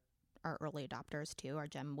 our early adopters too. Our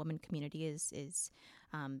Gem women community is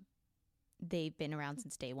they've been around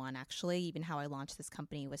since day one, actually. Even how I launched this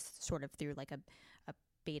company was sort of through like a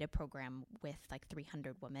beta program with like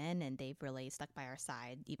 300 women, and they've really stuck by our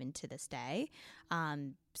side even to this day.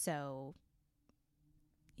 So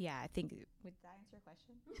yeah, I think, would that answer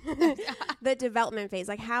your question? The development phase,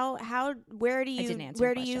 like where do you, I didn't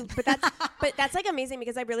answer your question. but that's like amazing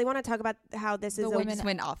because I really want to talk about how this is women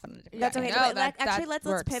went off on a different. That's okay. No,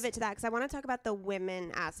 let's pivot to that because I want to talk about the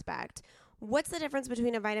women aspect. What's the difference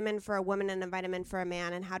between a vitamin for a woman and a vitamin for a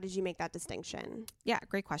man, and how did you make that distinction? Yeah,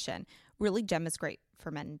 great question. Really, Gem is great for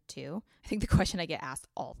men too. I think the question I get asked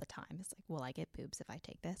all the time is like, will I get boobs if I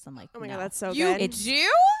take this? I'm like, oh my no. God, that's so you good. It's do?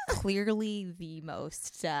 clearly the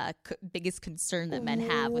most biggest concern that men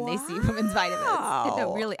have when they see women's vitamins.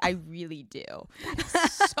 No, really, I really do.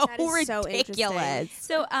 That is so ridiculous.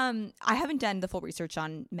 So I haven't done the full research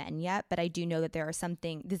on men yet, but I do know that there are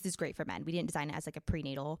this is great for men. We didn't design it as like a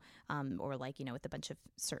prenatal or like, with a bunch of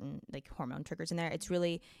certain like hormone triggers in there. It's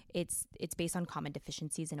really, it's based on common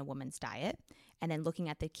deficiencies in a woman's diet. And then looking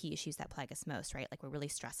at the key issues that plague us most, right? Like we're really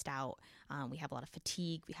stressed out. We have a lot of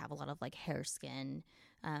fatigue. We have a lot of like hair, skin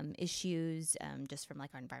issues just from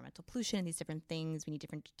like our environmental pollution and these different things. We need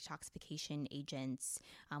different detoxification agents.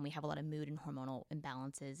 We have a lot of mood and hormonal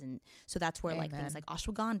imbalances. And so that's where like things like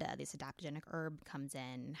ashwagandha, this adaptogenic herb, comes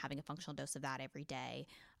in. Having a functional dose of that every day,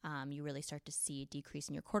 you really start to see a decrease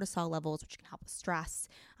in your cortisol levels, which can help with stress.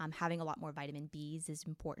 Having a lot more vitamin Bs is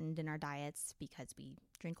important in our diets because we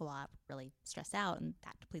drink a lot, really stressed out, and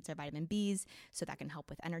that depletes our vitamin Bs, so that can help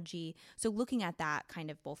with energy. So looking at that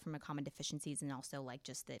kind of both from a common deficiencies and also like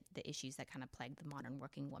just the issues that kind of plague the modern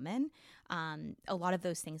working woman, a lot of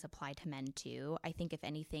those things apply to men too. I think if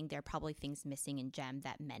anything, there are probably things missing in Gem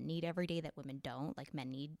that men need every day that women don't. Like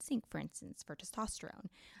men need zinc, for instance, for testosterone,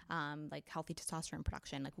 like healthy testosterone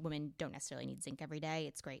production. Like women don't necessarily need zinc every day.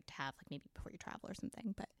 It's great to have like maybe before you travel or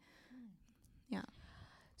something, but yeah.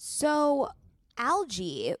 So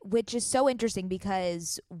algae, which is so interesting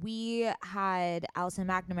because we had Alison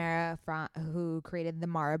McNamara who created the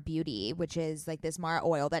Mara Beauty, which is like this Mara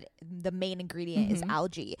oil that the main ingredient is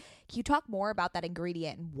algae. Can you talk more about that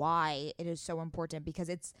ingredient and why it is so important? Because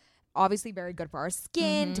it's obviously very good for our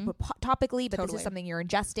skin to put topically, but this is something you're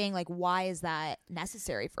ingesting. Like, why is that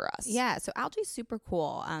necessary for us? Yeah, so algae is super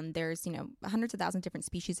cool. There's, hundreds of thousands of different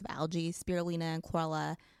species of algae. Spirulina and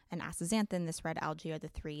chlorella and astaxanthin, this red algae, are the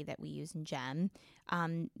three that we use in Gem.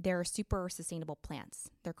 They're super sustainable plants.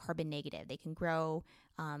 They're carbon negative. They can grow.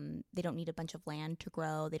 They don't need a bunch of land to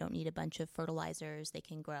grow. They don't need a bunch of fertilizers. They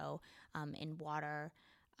can grow in water.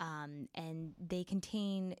 And they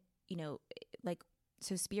contain,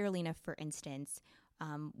 so spirulina, for instance,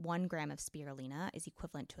 1 gram of spirulina is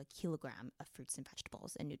equivalent to a kilogram of fruits and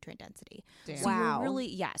vegetables in nutrient density. Damn. So you're Wow.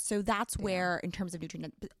 really, so that's where, in terms of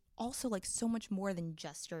nutrient, but also like so much more than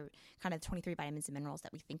just your kind of 23 vitamins and minerals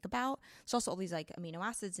that we think about. There's also all these like amino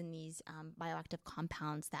acids and these bioactive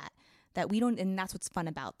compounds that we don't, and that's what's fun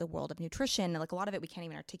about the world of nutrition. Like a lot of it we can't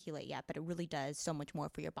even articulate yet, but it really does so much more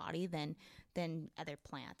for your body than other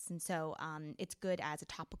plants. And so it's good as a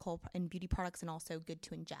topical in beauty products and also good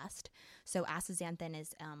to ingest. So astaxanthin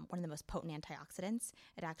is one of the most potent antioxidants.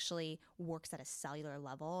 It actually works at a cellular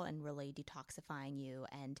level and really detoxifying you,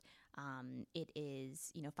 and it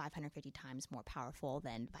is 550 times more powerful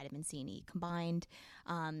than vitamin C and E combined.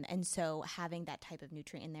 And so having that type of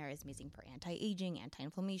nutrient in there is amazing for anti-aging,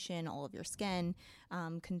 anti-inflammation, all of your skin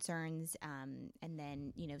concerns. And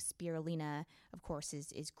then spirulina, of course,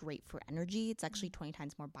 is great for energy. It's actually 20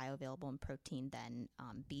 times more bioavailable in protein than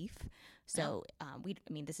beef. So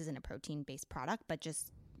this isn't a protein-based product, but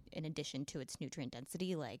just in addition to its nutrient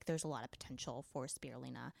density, like there's a lot of potential for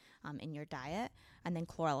spirulina in your diet. And then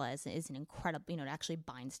chlorella is an incredible, it actually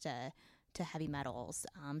binds to heavy metals.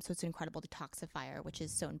 So it's an incredible detoxifier, which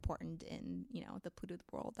is so important in, the polluted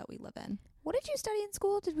world that we live in. What did you study in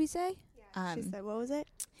school, did we say? She said, what was it?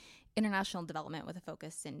 International development with a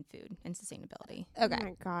focus in food and sustainability. Okay. Oh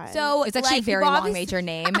my God. So It's actually a very you've long obviously- major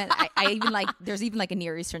name. And I even there's even like a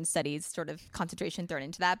Near Eastern studies sort of concentration thrown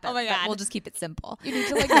into that. But Oh my God. we'll just keep it simple. You need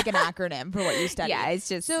to make an acronym for what you study. Yeah, it's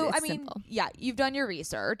just So, it's simple. yeah, you've done your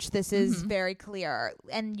research. This is very clear.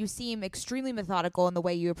 And you seem extremely methodical in the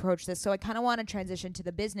way you approach this. So I kind of want to transition to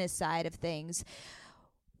the business side of things.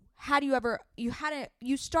 How do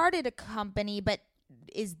you started a company, but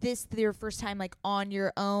is this your first time like on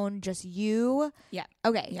your own, just you? Yeah.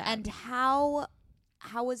 Okay. Yeah. And how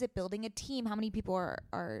is it building a team? How many people are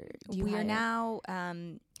do you We are hire? now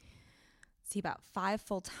about 5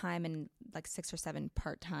 full-time and like 6 or 7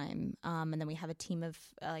 part-time, and then we have a team of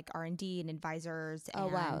like R&D and advisors Oh,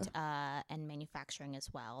 wow. and manufacturing as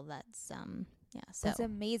well. That's so That's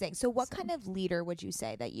amazing. So what so- kind of leader would you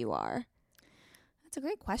say that you are? that's a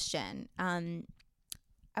great question.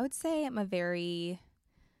 I would say I'm a very,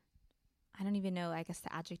 I don't even know, I guess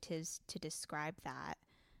the adjectives to describe that.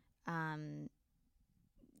 I'm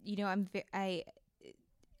would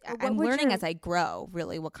learning your- as I grow,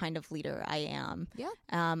 really, what kind of leader I am. Yeah.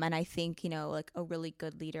 And I think, like a really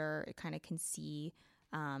good leader kind of can see,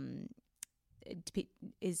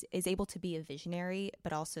 is able to be a visionary,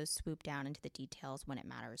 but also swoop down into the details when it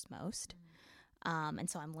matters most. And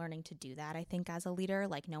so I'm learning to do that, I think, as a leader,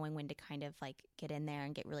 like knowing when to kind of like get in there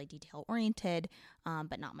and get really detail oriented,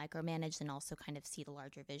 but not micromanage, and also kind of see the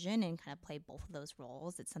larger vision and kind of play both of those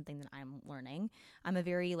roles. It's something that I'm learning. I'm a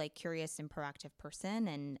very like curious and proactive person.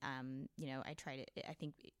 And, I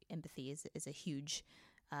think empathy is a huge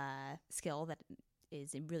skill that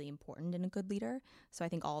is really important in a good leader. So I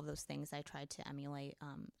think all of those things I tried to emulate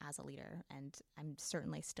as a leader, and I'm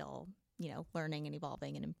certainly still learning and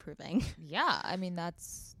evolving and improving. Yeah, I mean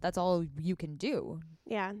that's all you can do.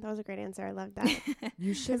 Yeah, that was a great answer. I love that.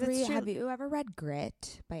 You should 'Cause it's read. true. Have you ever read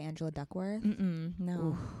Grit by Angela Duckworth? No.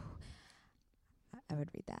 Ooh. I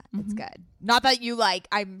would read that. It's Mhm. good. Not that you like.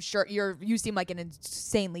 I'm sure you seem like an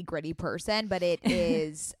insanely gritty person, but it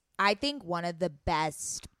is. I think one of the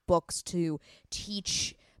best books to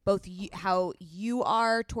teach both how you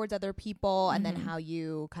are towards other people, and then Mhm. how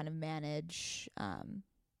you kind of manage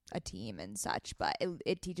a team and such. But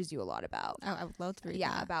it teaches you a lot about. Oh, I would love to read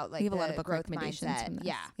that. About like we have a lot the of book growth recommendations mindset. from this.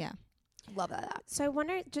 Yeah, Yeah. love that. So I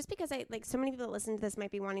wonder, just because so many people that listen to this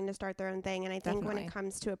might be wanting to start their own thing, and I think when Definitely. it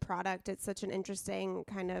comes to a product, it's such an interesting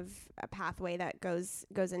kind of a pathway that goes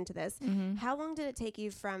into this. Mm-hmm. How long did it take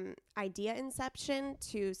you from idea inception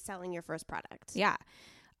to selling your first product? Yeah.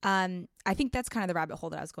 I think that's kind of the rabbit hole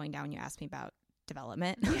that I was going down when you asked me about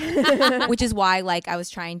development, which is why like I was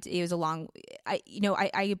trying to, it was a long, I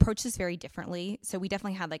approached this very differently. So we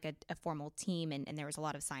definitely had like a formal team, and there was a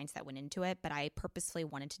lot of science that went into it, but I purposefully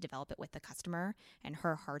wanted to develop it with the customer and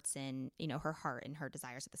her heart's in, her heart and her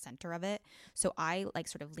desires at the center of it. So I like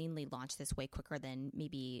sort of leanly launched this way quicker than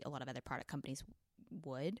maybe a lot of other product companies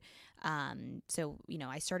would. So,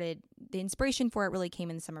 I started, the inspiration for it really came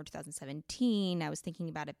in the summer of 2017. I was thinking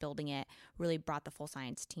about it, building it, really brought the full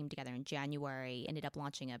science team together in January, ended up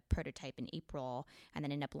launching a prototype in April, and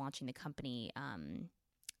then ended up launching the company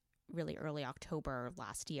really early October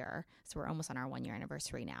last year. So we're almost on our 1-year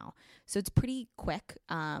anniversary now. So it's pretty quick.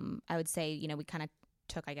 I would say, we kind of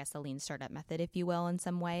took, I guess, the lean startup method, if you will, in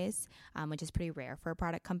some ways, which is pretty rare for a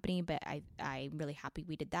product company. But I'm really happy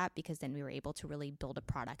we did that, because then we were able to really build a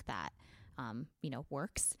product that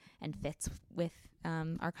works and fits with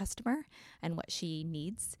our customer and what she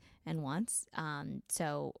needs and wants.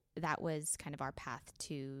 So that was kind of our path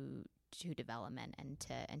to development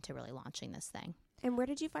and to really launching this thing. And where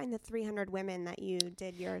did you find the 300 women that you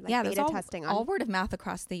did your beta testing on? All word of mouth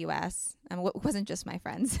across the U.S. It wasn't just my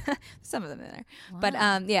friends. Some of them in there. Wow.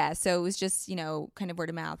 But so it was just, kind of word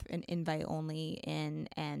of mouth and invite only in,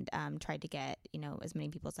 and tried to get, as many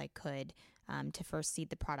people as I could to first see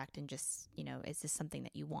the product and just, is this something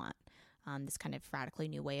that you want? This kind of radically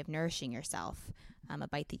new way of nourishing yourself, a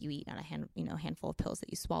bite that you eat, not a handful of pills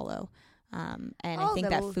that you swallow. And I think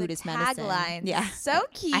that food is medicine. Taglines. Yeah. So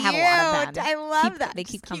cute. I have a lot of them. I love that. They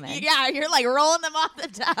keep coming. Yeah, you're like rolling them off the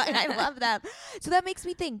tongue. I love them. So that makes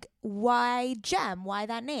me think, why Gem? Why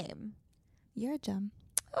that name? You're a gem.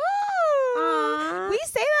 Aww. We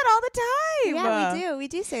say that all the time. Yeah, we do. We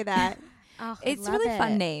do say that. Oh, It's a really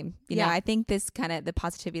fun name. You know, Yeah. I think this kind of the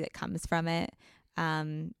positivity that comes from it.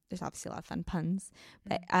 There's obviously a lot of fun puns,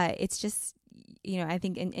 but it's just, I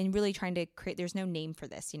think in really trying to create, there's no name for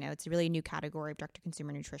this, it's a really new category of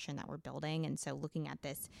direct-to-consumer nutrition that we're building. And so looking at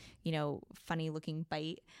this, funny looking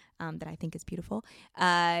bite that I think is beautiful,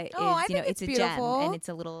 I think it's a beautiful. gem, and it's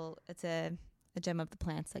a gem of the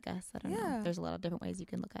plants, I guess. I don't know. There's a lot of different ways you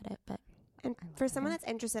can look at it, but And for someone that's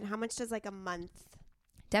interested, how much does a month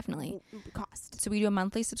definitely cost? So we do a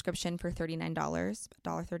monthly subscription for $39,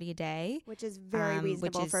 $1.30 a day. Which is very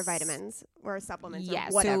reasonable for vitamins or supplements or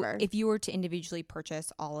whatever. So if you were to individually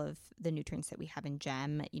purchase all of the nutrients that we have in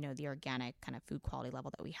Gem, the organic kind of food quality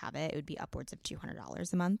level that we have it would be upwards of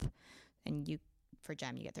 $200 a month. And for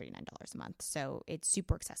Gem, you get $39 a month. So it's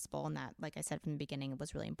super accessible. And that, like I said from the beginning, it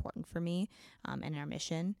was really important for me and our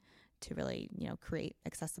mission to really, create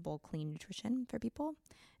accessible, clean nutrition for people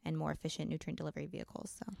and more efficient nutrient delivery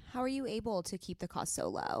vehicles. So How are you able to keep the cost so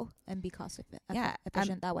low and be cost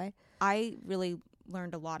efficient that way? I really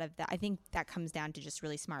learned a lot of that. I think that comes down to just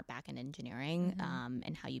really smart back-end engineering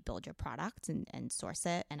and how you build your product and source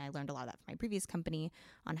it. And I learned a lot of that from my previous company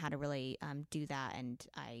on how to really do that. And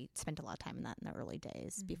I spent a lot of time in that in the early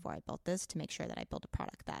days before I built this to make sure that I built a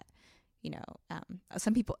product that,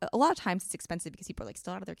 some people, a lot of times it's expensive because people are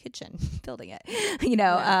still out of their kitchen building it,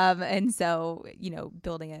 and so,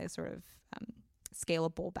 building a sort of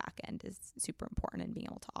scalable back end is super important and being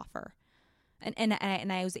able to offer. And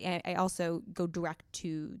I also go direct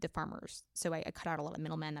to the farmers. So I cut out a lot of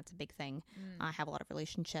middlemen. That's a big thing. I have a lot of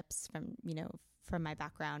relationships from my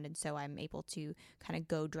background. And so I'm able to kind of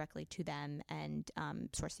go directly to them and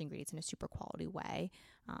source the ingredients in a super quality way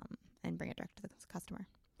and bring it direct to the customer.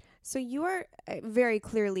 So you are very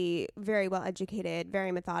clearly very well educated,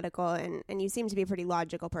 very methodical, and you seem to be a pretty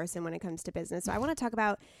logical person when it comes to business. So I want to talk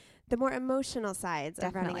about the more emotional sides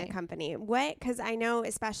of running a company. Because I know,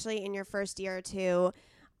 especially in your first year or two,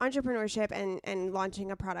 entrepreneurship and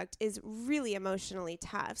launching a product is really emotionally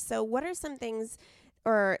tough. So what are some things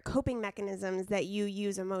or coping mechanisms that you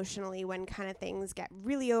use emotionally when kind of things get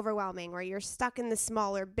really overwhelming, or you're stuck in the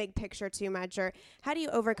smaller big picture too much? Or how do you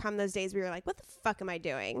overcome those days where you're like, what the fuck am I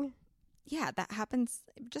doing? Yeah, that happens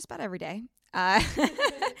just about every day. I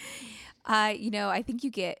think you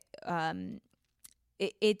get,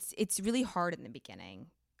 it's really hard in the beginning.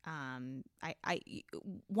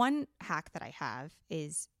 One hack that I have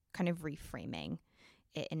is kind of reframing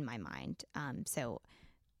it in my mind. So,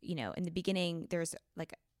 in the beginning, there's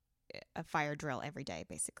a fire drill every day,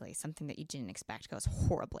 basically, something that you didn't expect goes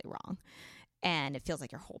horribly wrong. And it feels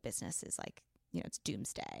like your whole business is it's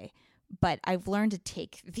doomsday. But I've learned to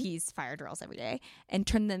take these fire drills every day and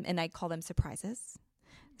turn them, and I call them surprises.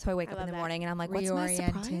 So I wake up in the morning and I'm like, what's my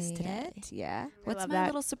surprise today? Yeah. What's my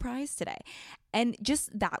little surprise today? And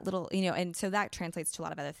just that little, and so that translates to a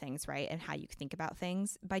lot of other things, right? And how you think about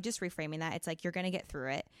things. By just reframing that, it's like, you're going to get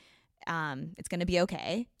through it. It's going to be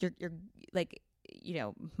okay. You're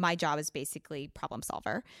my job is basically problem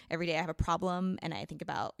solver. Every day I have a problem and I think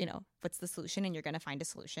about, what's the solution, and you're going to find a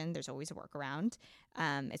solution. There's always a workaround.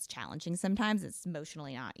 It's challenging sometimes. It's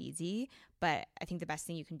emotionally not easy, but I think the best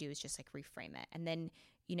thing you can do is just reframe it. And then,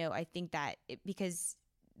 I think that because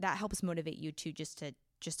that helps motivate you to just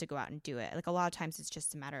to go out and do it. A lot of times it's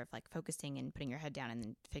just a matter of focusing and putting your head down and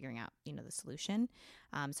then figuring out, the solution.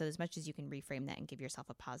 So as much as you can reframe that and give yourself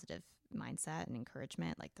a positive mindset and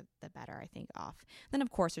encouragement, the better, I think, off. Then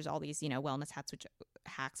of course there's all these, wellness hacks, which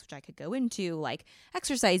I could go into, like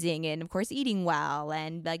exercising and of course eating well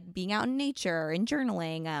and being out in nature and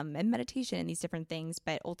journaling and meditation and these different things.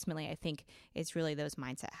 But ultimately I think it's really those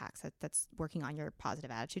mindset hacks that's working on your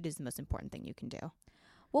positive attitude is the most important thing you can do.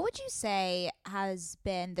 What would you say has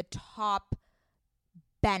been the top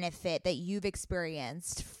benefit that you've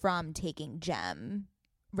experienced from taking Gem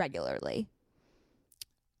regularly?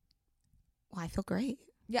 Well, I feel great.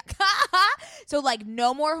 Yeah. So like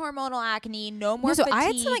no more hormonal acne, no more fatigue. I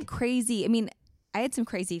had some like crazy, I mean, I had some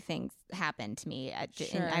crazy things happen to me. Sure.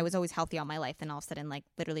 And I was always healthy all my life. And all of a sudden, like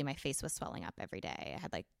literally my face was swelling up every day. I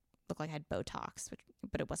had like, looked like I had Botox,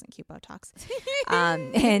 but it wasn't cute Botox.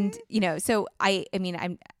 And, you know, so I mean,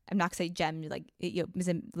 I'm not gonna say Gem, like, you know, is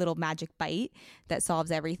a little magic bite that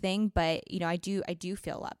solves everything. But, you know, I do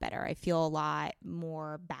feel a lot better. I feel a lot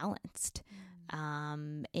more balanced.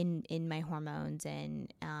 In my hormones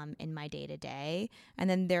and in my day to day. And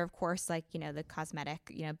then there, of course, like, you know, the cosmetic,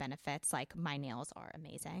 you know, benefits, like my nails are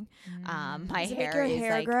amazing. My Does it hair make your is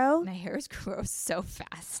hair like, grow? my hair is grows so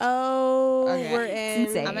fast. Oh, Okay. we're It's in.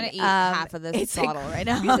 insane. I'm gonna eat half of this it's bottle right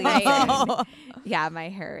now. really insane. Yeah, my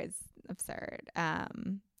hair is absurd.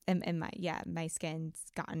 And my skin's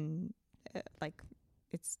gotten like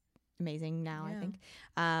it's amazing now. Yeah. I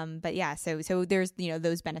think. But yeah, so there's, you know,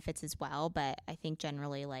 those benefits as well. But I think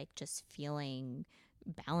generally like just feeling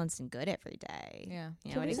balanced and good every day. Yeah.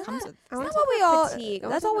 You know, and it Isn't comes that- with I wanna That's talk what we about all- fatigue. I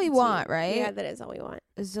wanna that's talk all we about want, fatigue. right? Yeah, that is all we want.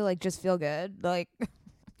 Is to like just feel good. Like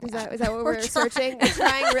Is that what We're we're searching? We're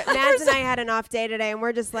trying. Nads and I had an off day today, and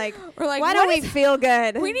we're just like, we're like, why what don't we is- feel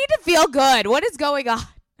good? we need to feel good. What is going on?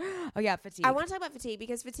 Oh yeah, fatigue. I want to talk about fatigue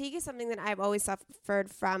because fatigue is something that I've always suffered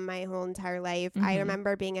from my whole entire life. I Mhm.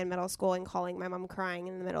 remember being in middle school and calling my mom crying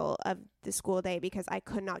in the middle of the school day because I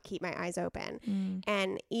could not keep my eyes open.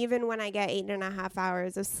 And even when I get 8.5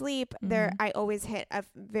 hours of sleep, there I always hit a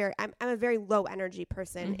very. I'm a very low energy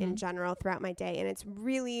person in general throughout my day, and it's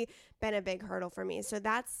really been a big hurdle for me. So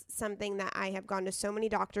that's something that I have gone to so many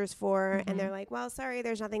doctors for, and they're like, "Well, sorry,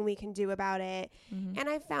 there's nothing we can do about it." And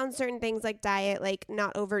I've found certain things like diet, like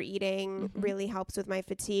not overeating, really helps with my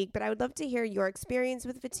fatigue. But I would love to hear your experience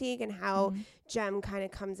with fatigue and how Gem kind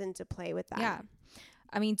of comes into play with that. Yeah.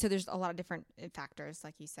 I mean, so there's a lot of different factors,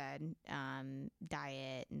 like you said,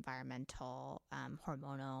 diet, environmental,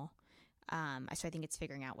 hormonal. So I think it's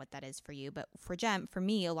figuring out what that is for you. But for Gem, for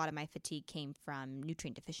me, a lot of my fatigue came from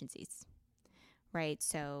nutrient deficiencies, right?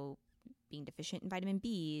 So being deficient in vitamin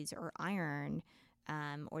Bs or iron,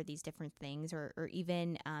 or these different things, or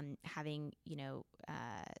even having, you know,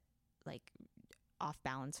 like off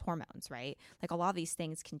balance hormones, right? Like a lot of these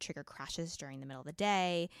things can trigger crashes during the middle of the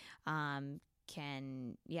day.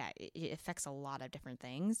 It affects a lot of different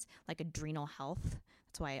things, like adrenal health.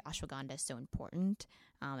 That's why ashwagandha is so important.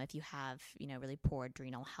 If you have, you know, really poor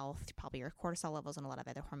adrenal health, probably your cortisol levels and a lot of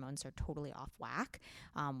other hormones are totally off whack,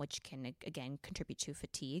 which can, again, contribute to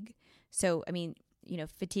fatigue. So, I mean, you know,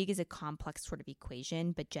 fatigue is a complex sort of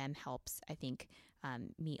equation, but Gem helps, I think,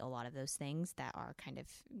 meet a lot of those things that are kind of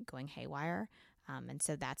going haywire. And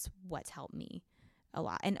so that's what's helped me a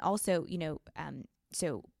lot. And also, you know,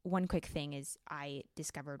 so one quick thing is I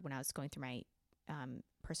discovered when I was going through my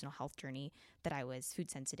personal health journey that I was food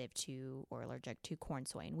sensitive to or allergic to corn,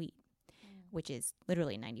 soy, and wheat, which is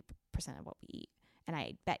literally 90% of what we eat. And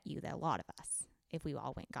I bet you that a lot of us, if we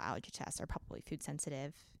all went and got allergy tests, are probably food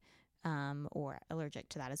sensitive or allergic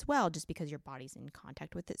to that as well, just because your body's in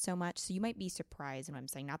contact with it so much. So you might be surprised, and I'm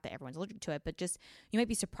saying not that everyone's allergic to it, but just you might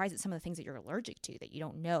be surprised at some of the things that you're allergic to that you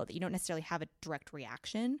don't know, that you don't necessarily have a direct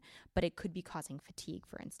reaction, but it could be causing fatigue,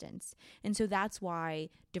 for instance. And so that's why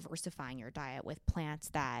diversifying your diet with plants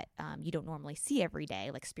that you don't normally see every day,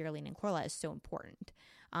 like spirulina and chlorella, is so important.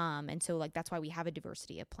 And so like that's why we have a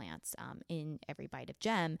diversity of plants in every bite of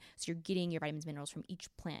Gem. So you're getting your vitamins, minerals from each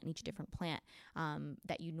plant and each different plant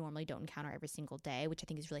that you normally don't encounter every single day, which I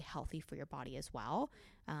think is really healthy for your body as well.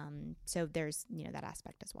 So there's, you know, that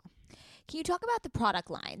aspect as well. Can you talk about the product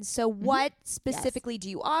lines? So what specifically do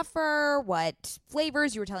you offer? What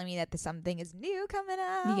flavors? You were telling me that something is new coming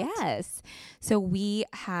out. Yes. So we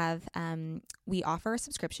have, we offer a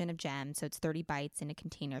subscription of Gem. So it's 30 bites in a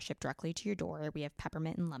container shipped directly to your door. We have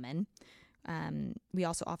peppermint and lemon. We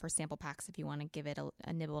also offer sample packs if you want to give it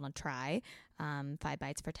a nibble and a try. 5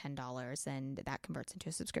 bites for $10, and that converts into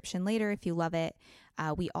a subscription later if you love it.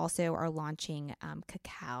 We also are launching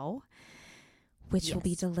cacao, which will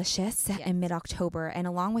be delicious in mid-October. And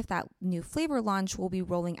along with that new flavor launch, we'll be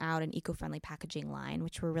rolling out an eco-friendly packaging line,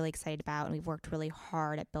 which we're really excited about. And we've worked really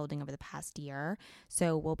hard at building over the past year.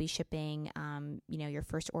 So we'll be shipping, you know, your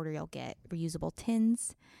first order, you'll get reusable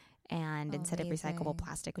tins and instead of recyclable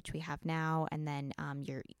plastic, which we have now. And then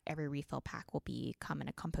your every refill pack will come in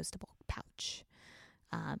a compostable pouch.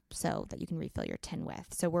 so that you can refill your tin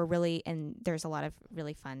with. So we're really, and there's a lot of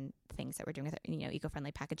really fun things that we're doing with,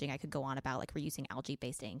 eco-friendly packaging. I could go on about like we're using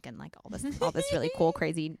algae-based ink and like all this really cool,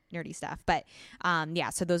 crazy, nerdy stuff. But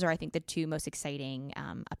so those are, I think, the two most exciting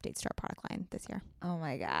updates to our product line this year. Oh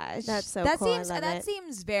my gosh, that's so cool. That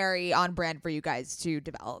seems very on brand for you guys to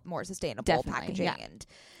develop more sustainable packaging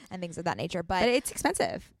and things of that nature. But it's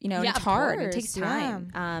expensive, and it's hard. It takes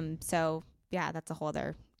time. That's a whole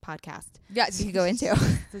other podcast. Yeah, you could go into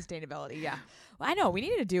sustainability. Yeah, well, I know we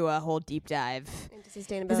need to do a whole deep dive into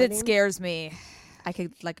sustainability because it scares me. I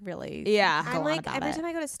could really, I'm like every time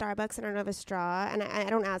I go to Starbucks and I don't have a straw, and I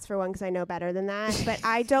don't ask for one because I know better than that. But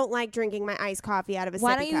I don't like drinking my iced coffee out of a sippy cup.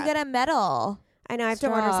 Why don't you get a metal? I know I have to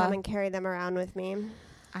order some and carry them around with me.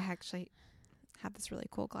 I actually have this really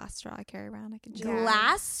cool glass straw I carry around. I can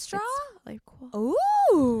glass straw. It's really cool.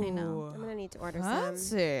 Ooh, I know. I'm gonna need to order some.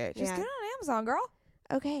 Just get it on Amazon, girl.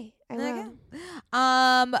 Okay, I will.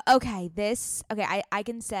 I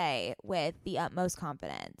can say with the utmost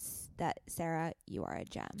confidence that Sarah, you are a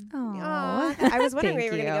gem. Aww. I was wondering where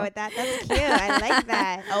you were gonna go with that. That's cute. I like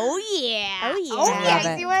that. Oh yeah. You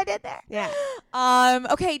see what I did there? Yeah.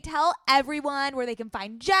 Okay, tell everyone where they can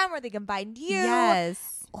find Gem, where they can find you.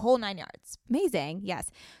 Yes. Whole 9 yards. Amazing. Yes.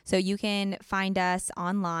 So you can find us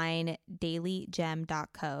online,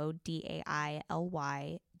 dailygem.co,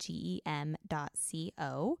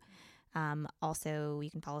 DAILYGEM.co. Also, you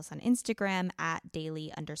can follow us on Instagram at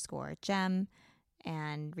daily_gem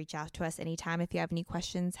and reach out to us anytime if you have any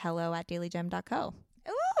questions. hello@dailygem.co.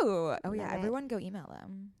 Ooh. Oh, yeah. Everyone go email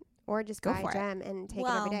them. Or just buy Gem and take it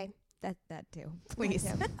every day. That too. Please.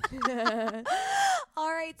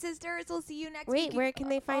 All right, sisters. We'll see you next week. Wait, where can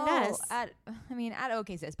they find us? At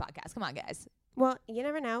OK Sis Podcast. Come on, guys. Well, you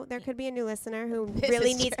never know. There could be a new listener who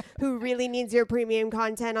really needs your premium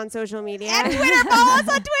content on social media. And Twitter. Follow us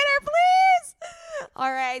on Twitter, please.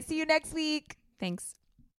 All right. See you next week. Thanks.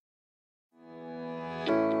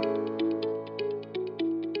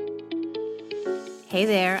 Hey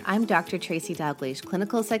there, I'm Dr. Tracy Dalgleish,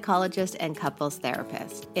 clinical psychologist and couples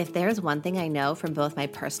therapist. If there's one thing I know from both my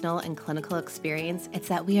personal and clinical experience, it's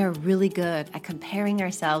that we are really good at comparing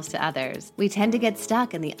ourselves to others. We tend to get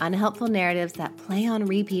stuck in the unhelpful narratives that play on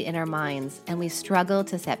repeat in our minds, and we struggle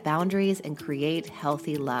to set boundaries and create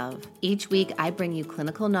healthy love. Each week, I bring you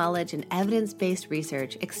clinical knowledge and evidence-based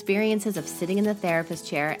research, experiences of sitting in the therapist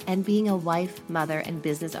chair, and being a wife, mother, and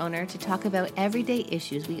business owner to talk about everyday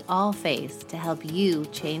issues we all face to help you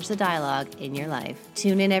change the dialogue in your life.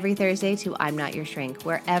 Tune in every Thursday to I'm Not Your Shrink,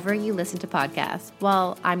 wherever you listen to podcasts.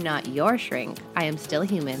 While I'm not your shrink, I am still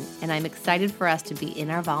human, and I'm excited for us to be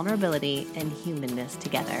in our vulnerability and humanness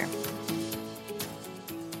together.